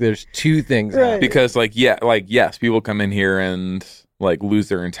 Like there's two things. Right. happening. Because yes, people come in here and like lose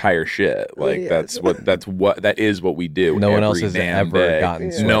their entire shit. Like Yes. that is what we do. No one else every has damn ever day.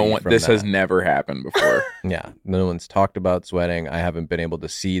 gotten sweaty No one. from This has that. never happened before. Yeah. No one's talked about sweating. I haven't been able to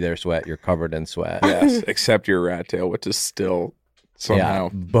see their sweat. You're covered in sweat. Yes, except your rat tail, which is still somehow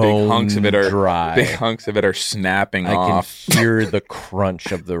bone big hunks of it are dry. Big hunks of it are snapping I off. can hear the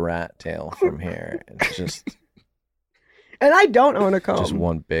crunch of the rat tail from here. It's just And I don't own a comb. just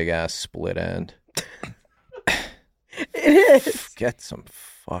one big ass split end. It is. Get some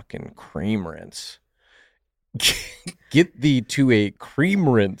fucking cream rinse. Get thee to a cream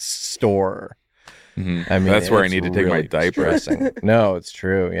rinse store. Mhm. I mean, That's where I it's need to take my really diaper. distressing. No, it's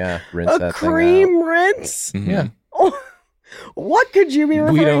true. Yeah, rinse A that cream rinse? Mhm. thing out. Yeah, Oh, what could you be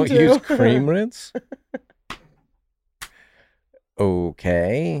referring we don't to? use cream rinse.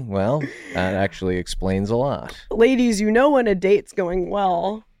 Okay, well, that actually explains a lot. Ladies, you know when a date's going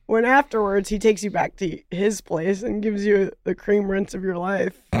well when afterwards he takes you back to his place and gives you the cream rinse of your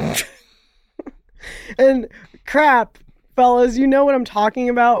life. And crap, fellas, you know what I'm talking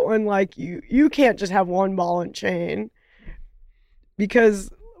about when like you can't just have one ball and chain.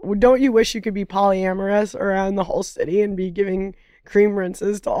 Because don't you wish you could be polyamorous around the whole city and be giving cream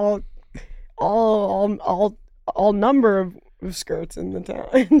rinses to all number of skirts in the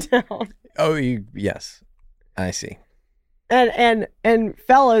town? Oh, yes, I see. And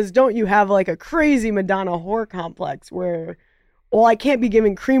fellas, don't you have like a crazy Madonna whore complex where, well, I can't be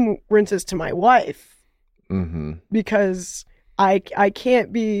giving cream rinses to my wife Mm-hmm. because I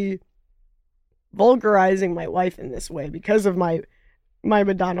can't be vulgarizing my life in this way because of my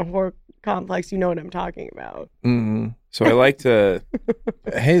Madonna whore complex. You know what I'm talking about. Mm-hmm. So I like to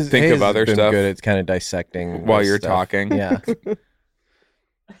think of other been stuff good. It's kind of dissecting while this you're stuff. talking. Yeah.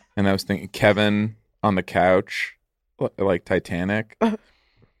 And I was thinking Kevin on the couch, like Titanic,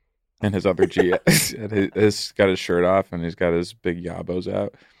 and his other GS has got his shirt off and he's got his big yabos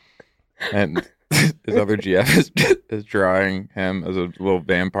out, and his other GF is drawing him as a little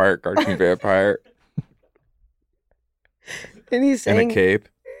vampire, cartoon vampire, And he's saying in a cape.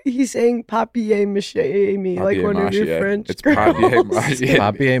 He's saying papier-mâché me like one of your French It's girls. papier-mâché.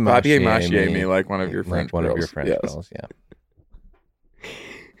 Papier-mâché Papier-mâché me. me like one of your French One girls. of your French Yes. girls, yeah.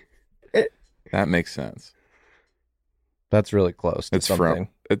 That makes sense. That's really close to It's something.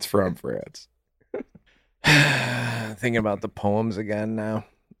 from France. Thinking about the poems again now.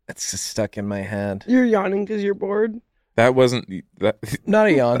 It's just stuck in my head. You're yawning because you're bored. That wasn't that. Not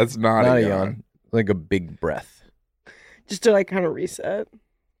a yawn. That's not a yawn. Like a big breath. Just to like kind of reset.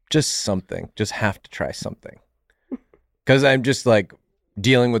 Just something. Just have to try something. Because I'm just like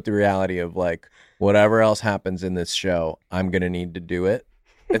dealing with the reality of like whatever else happens in this show, I'm going to need to do it.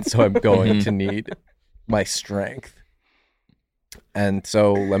 And so I'm going to need my strength. And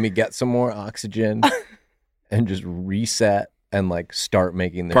so let me get some more oxygen and just reset and like start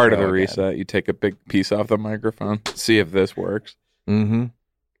making the Part of show the again. reset, you take a big piece off the microphone, see if this works. Mm-hmm.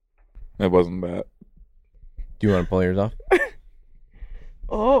 It wasn't that. Do you want to pull yours off?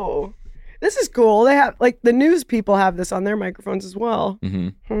 Oh, this is cool. They have like the news people have this on their microphones as well.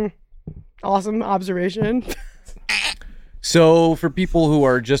 Mm-hmm. Awesome observation. So for people who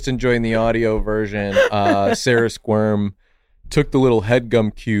are just enjoying the audio version, Sarah Squirm took the little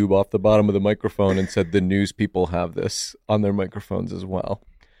headgum cube off the bottom of the microphone and said the news people have this on their microphones as well.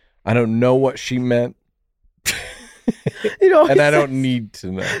 I don't know what she meant. You know, And I don't need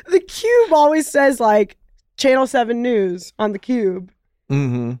to know. the cube always says like Channel 7 News on the cube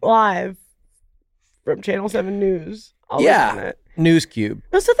Mm-hmm. live from Channel 7 News. Always on Yeah. it. News cube.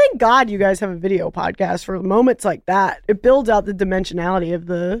 So thank God you guys have a video podcast for moments like that. It builds out the dimensionality of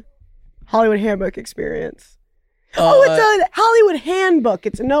the Hollywood Handbook experience. It's a Hollywood Handbook.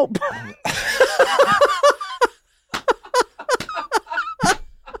 It's a notebook.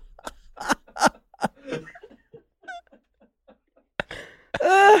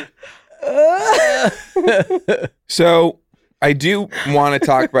 So I do want to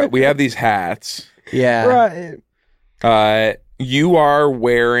talk about. We have these hats. Yeah. Right. You are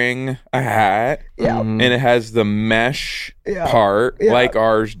wearing a hat, Yeah. and it has the mesh Yeah. part Yeah. like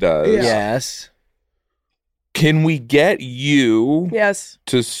ours does. Yeah. Yes. Can we get you Yes.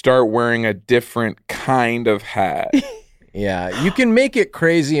 to start wearing a different kind of hat? Yeah. You can make it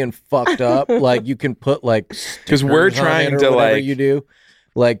crazy and fucked up. Like you can put like Because we're stickers on trying it or to whatever like you do.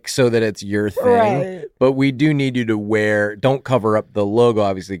 Like so that it's your thing. Right. But we do need you to wear, don't cover up the logo,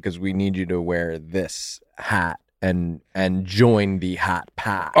 obviously, because we need you to wear this hat and join the hat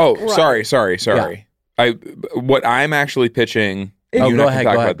pack. Oh, Right. sorry. What I'm actually pitching. Oh, you go and I ahead, can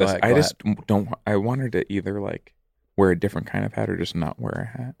talk go about ahead, this. go I just don't. I wanted to either like wear a different kind of hat or just not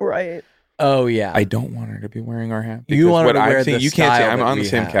wear a hat. Right. Oh, yeah. I don't want her to be wearing our hat. You because want her what to I'm wear seeing, the you can't see. style I'm that on the we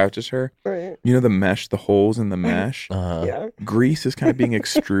same have. couch as her. Right. You know the mesh, the holes in the mesh. Yeah. Grease is kind of being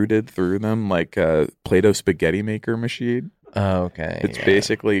extruded through them like a Play-Doh spaghetti maker machine. Oh, okay. It's yeah.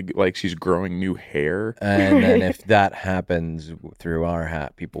 basically like she's growing new hair. And then if that happens through our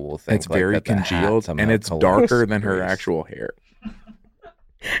hat, people will think It's like very that the hat congealed somehow and it's collects darker than her grease. actual hair.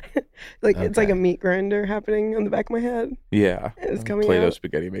 Like it's like Okay. a meat grinder happening on the back of my head. Yeah. It's coming Play-Doh out.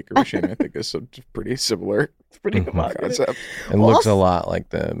 spaghetti maker machine, I think, is pretty similar It's pretty Mhm. evocative. concept. It Well, looks a I'll- lot like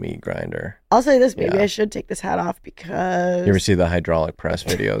the meat grinder. I'll say this, maybe Yeah. I should take this hat off because You ever see the hydraulic press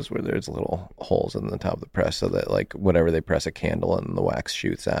videos where there's little holes in the top of the press so that like whatever they press a candle and the wax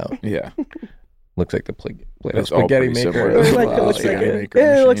shoots out. Yeah. Looks like the Play-Doh That's all spaghetti pretty maker. similar. it looks Wow, like, it looks like, spaghetti a, maker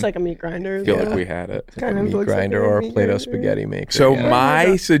it looks machine. like a meat grinder. I feel yeah. like we had it. Kind of meat looks like grinder a or a meat Play-Doh grinder. spaghetti maker. So yeah.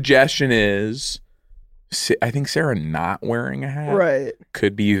 my suggestion is, I think Sarah not wearing a hat Right.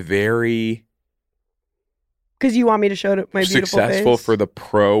 could be very Because you want me to show it my beautiful successful face? for the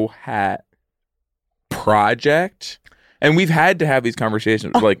pro hat project. And we've had to have these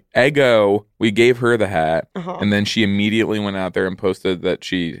conversations. Like Ego, we gave her the hat, Uh-huh. and then she immediately went out there and posted that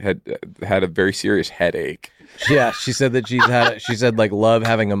she had a very serious headache. Yeah, she said that she said like love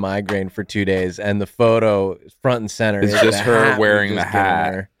having a migraine for 2 days, and the photo front and center It's is just the her hat we wearing the just given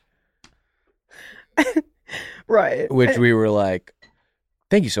hat. her, Right. which we were like,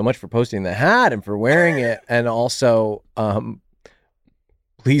 thank you so much for posting the hat and for wearing it, and also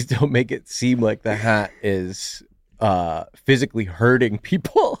please don't make it seem like the hat is physically hurting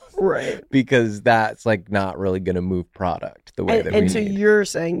people. Right. Because that's like not really going to move product the way that we And so need. you're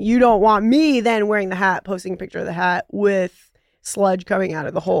saying you don't want me then wearing the hat, posting a picture of the hat with sludge coming out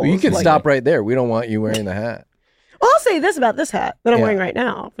of the hole. Well, you can stop right there. We don't want you wearing the hat. I'll say this about this hat that I'm wearing right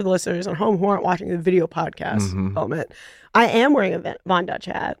now for the listeners at home who aren't watching the video podcast element. I am wearing a Von Dutch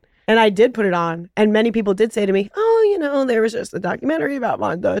hat, and I did put it on, and many people did say to me, oh, you know, there was just a documentary about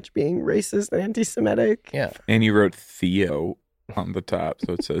Von Dutch being racist and anti-Semitic. Yeah. And you wrote Theo on the top,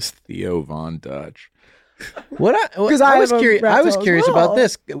 so it says Theo Von Dutch. I was curious. I was curious about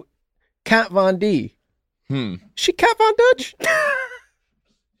this. Kat Von D. She Kat Von Dutch? Is that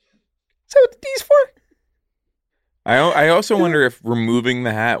what the D's for? I also wonder if removing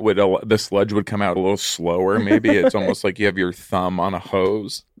the hat the sludge would come out a little slower. Maybe it's almost like you have your thumb on a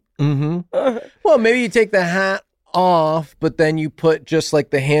hose. Well, maybe you take the hat off, but then you put just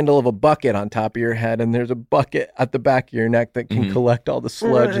like the handle of a bucket on top of your head, and there's a bucket at the back of your neck that can collect all the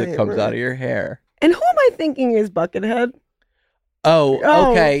sludge that comes out of your hair. And who am I thinking is Buckethead?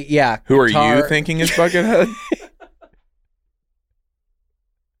 Oh, okay, yeah. Who are you thinking is Buckethead?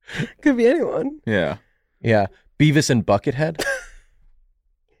 Could be anyone. Yeah. Yeah. Beavis and Buckethead?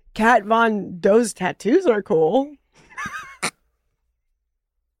 Kat Von Do's tattoos are cool.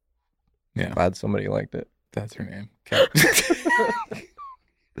 Yeah. Glad somebody liked it. That's her name.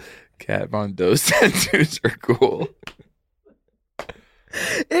 Kat Von Do's tattoos are cool.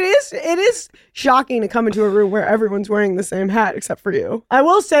 It is shocking to come into a room where everyone's wearing the same hat except for you. I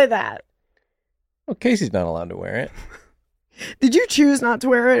will say that. Well, Casey's not allowed to wear it. Did you choose not to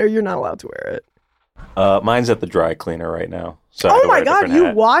wear it, or you're not allowed to wear it? Mine's at the dry cleaner right now. So oh my God,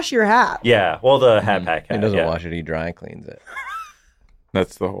 you wash your hat. Yeah, well, the hat pack hat. He doesn't wash it, he dry cleans it.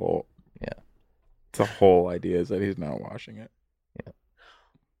 That's the whole... Yeah. The whole idea is that he's not washing it. Yeah.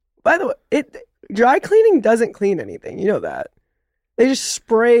 By the way, dry cleaning doesn't clean anything. You know that. They just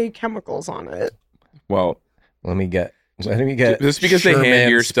spray chemicals on it. Well, let me get just because Sherman they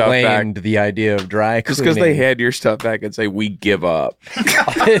hand your stuff back, the idea of dry cleaning. Just because they hand your stuff back and say we give up.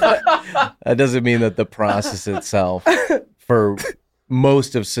 That doesn't mean that the process itself for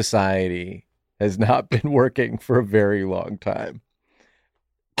most of society has not been working for a very long time.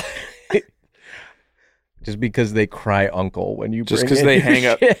 Just because they cry uncle when you just because they hang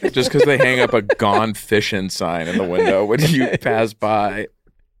up a gone fishing sign in the window when you pass by.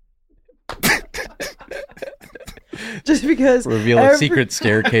 Just because reveal a secret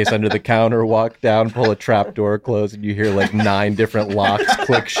staircase under the counter, walk down, pull a trap door close, and you hear like 9 different locks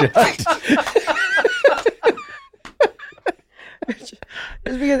click shut. Just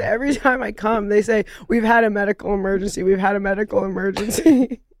because every time I come, they say, we've had a medical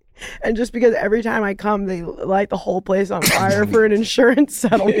emergency. And just because every time I come, they light the whole place on fire for an insurance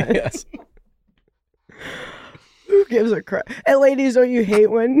settlement. Yes. Who gives a crap? And ladies, don't you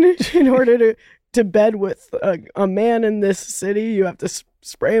hate when, in order to bed with a man in this city, you have to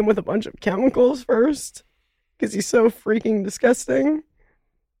spray him with a bunch of chemicals first? Because he's so freaking disgusting.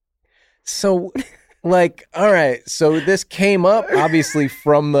 So, like, all right. So this came up, obviously,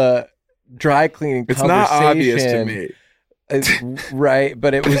 from the dry cleaning It's conversation. not obvious to me. Right,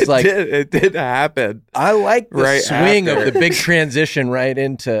 but it was like it did happen. I like the swing after. of the big transition right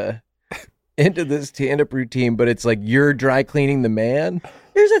into this stand-up routine, but it's like you're dry cleaning the man.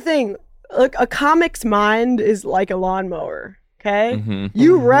 Here's the thing. Look, a comic's mind is like a lawnmower, okay? Mm-hmm.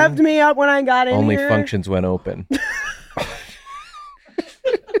 You revved me up when I got in Only here. functions when open.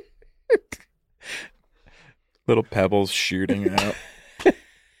 Little pebbles shooting out.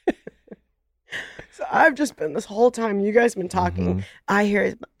 So I've just been this whole time you guys have been talking. I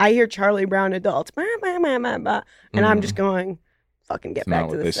hear Charlie Brown adults, bah, bah, bah, bah, bah, and I'm just going, fucking get It's back not to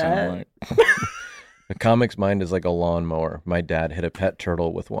what the they set. sound like. The comic's mind is like a lawnmower. My dad hit a pet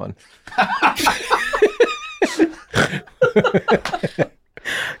turtle with one.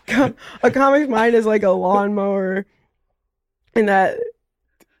 A comic's mind is like a lawnmower, and that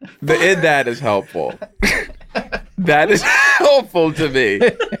That is helpful. That is helpful to me.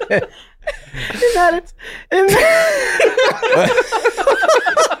 and that it's and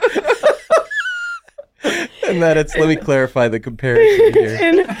And that it's, let me clarify the comparison here.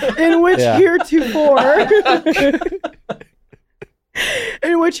 in which Yeah.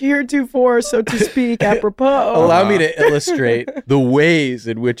 heretofore, so to speak, apropos. Allow me to illustrate the ways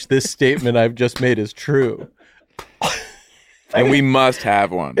in which this statement I've just made is true. And we must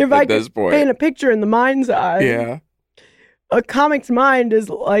have one If at I this could point. paint a picture in the mind's eye, Yeah. a comic's mind is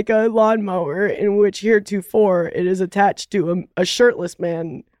like a lawnmower in which heretofore it is attached to a shirtless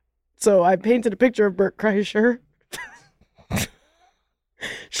man. So I painted a picture of Bert Kreischer.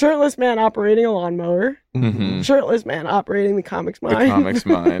 Shirtless man operating a lawnmower. Mhm. Shirtless man operating the comics The mind. comics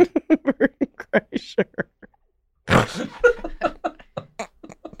mind. Bernie Kreischer.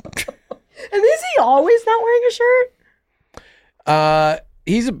 And is he always not wearing a shirt?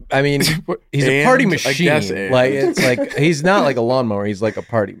 He's a party And, I machine. guess, and. Like it's like he's not like a lawnmower. He's like a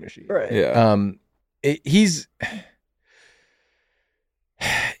party machine. Right. Yeah.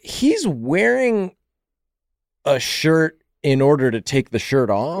 He's wearing a shirt in order to take the shirt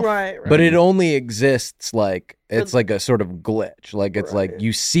off. Right. But it only exists like it's like a sort of glitch. Like it's like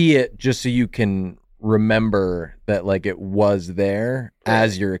you see it just so you can remember that like it was there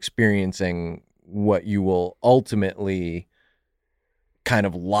as you're experiencing what you will ultimately kind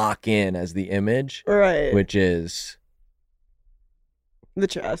of lock in as the image. Right. Which is the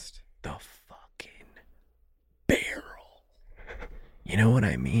chest. The fucking barrel. You know what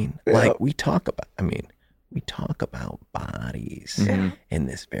I mean? Yeah. Like we talk about bodies in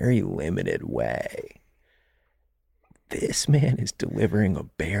this very limited way. This man is delivering a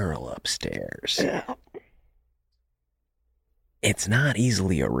barrel upstairs. Yeah. It's not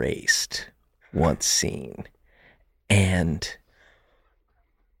easily erased once seen. And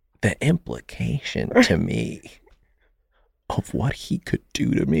the implication to me of what he could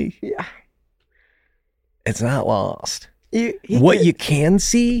do to me, it's not lost. What you can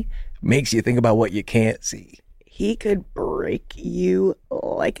see makes you think about what you can't see. He could break you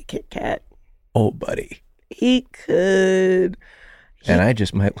like a Kit Kat. Oh, buddy. He could. And I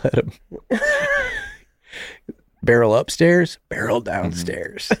just might let him barrel upstairs, barrel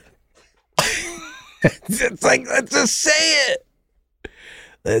downstairs. It's like, let's just say it.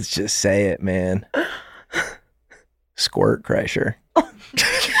 Let's just say it, man. Squirt Kreischer.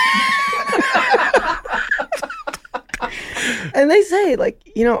 And they say, like,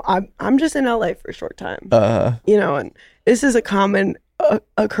 you know, I'm just in LA for a short time. You know, and this is a common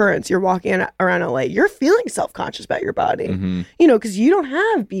occurrence. You're walking around LA, you're feeling self-conscious about your body. You know, because you don't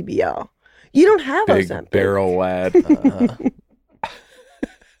have BBL. You don't have Big Ozempic. barrel lad.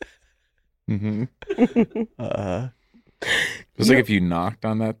 It's like if you knocked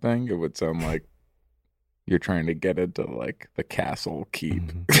on that thing, it would sound like you're trying to get into like the castle keep.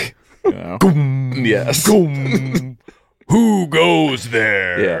 You know? Yes. Who goes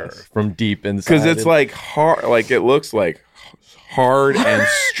there? Yes. From deep inside. Because it's like hard, like it looks like hard and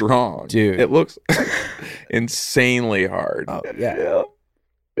strong. Dude. It looks insanely hard. Oh, yeah.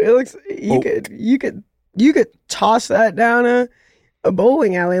 It looks you could toss that down a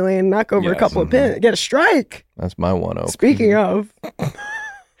bowling alley lane, knock over a couple of pins, get a strike. That's my one oak. Speaking of,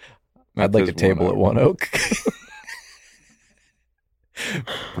 I'd like a table at One Oak.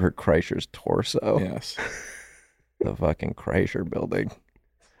 For Kreischer's torso. Yes. The fucking Kreischer building.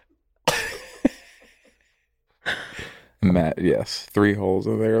 Yes. 3 holes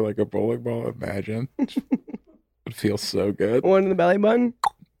in there like a bowling ball. Imagine. It feels so good. 1 in the belly button.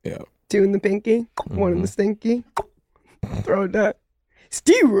 Yeah. 2 in the pinky. 1 in the stinky. Throw it down.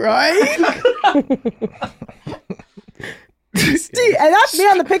 Steve, right? Steve, and that's me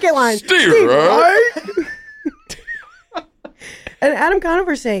on the picket line. Steve, right? And Adam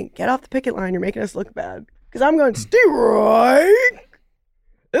Conover saying, "Get off the picket line. You're making us look bad." Because I'm going, Steve, right?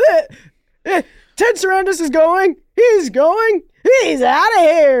 Ted Sarandis is going. He's going. He's out of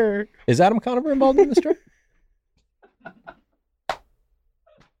here. Is Adam Conover involved in this trip?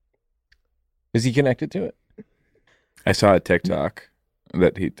 Is he connected to it? I saw a TikTok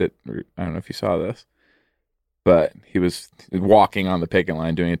that I don't know if you saw this, but he was walking on the picket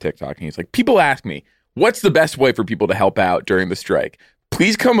line doing a TikTok, and he's like, people ask me, what's the best way for people to help out during the strike?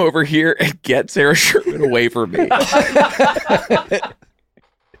 Please come over here and get Sarah Sherman away from me. Well,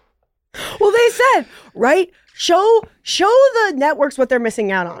 they said, right? Show the networks what they're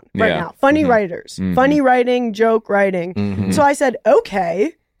missing out on right now. Funny writers, funny writing, joke writing. So I said,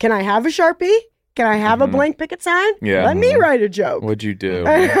 okay, can I have a Sharpie? Can I have a blank picket sign? Yeah. Let me write a joke. What'd you do?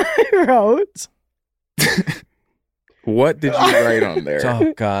 I wrote. What did you write on there?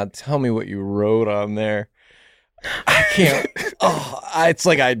 Oh, God. Tell me what you wrote on there. I can't. It's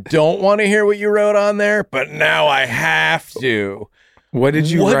like I don't want to hear what you wrote on there, but now I have to. What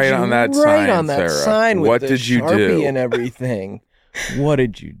did you write on that sign, on that Sarah? sign with what the did you Sharpie do? and everything? What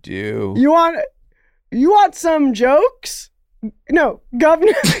did you do? You want some jokes? No,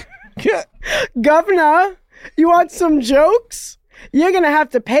 Governor. Governor, you want some jokes? You're gonna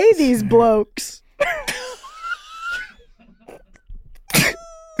have to pay these blokes.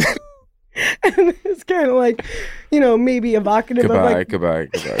 And it's kind of like, maybe evocative of like... Goodbye.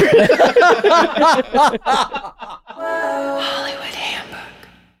 Hollywood Handbook.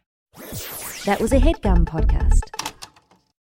 That was a HeadGum podcast.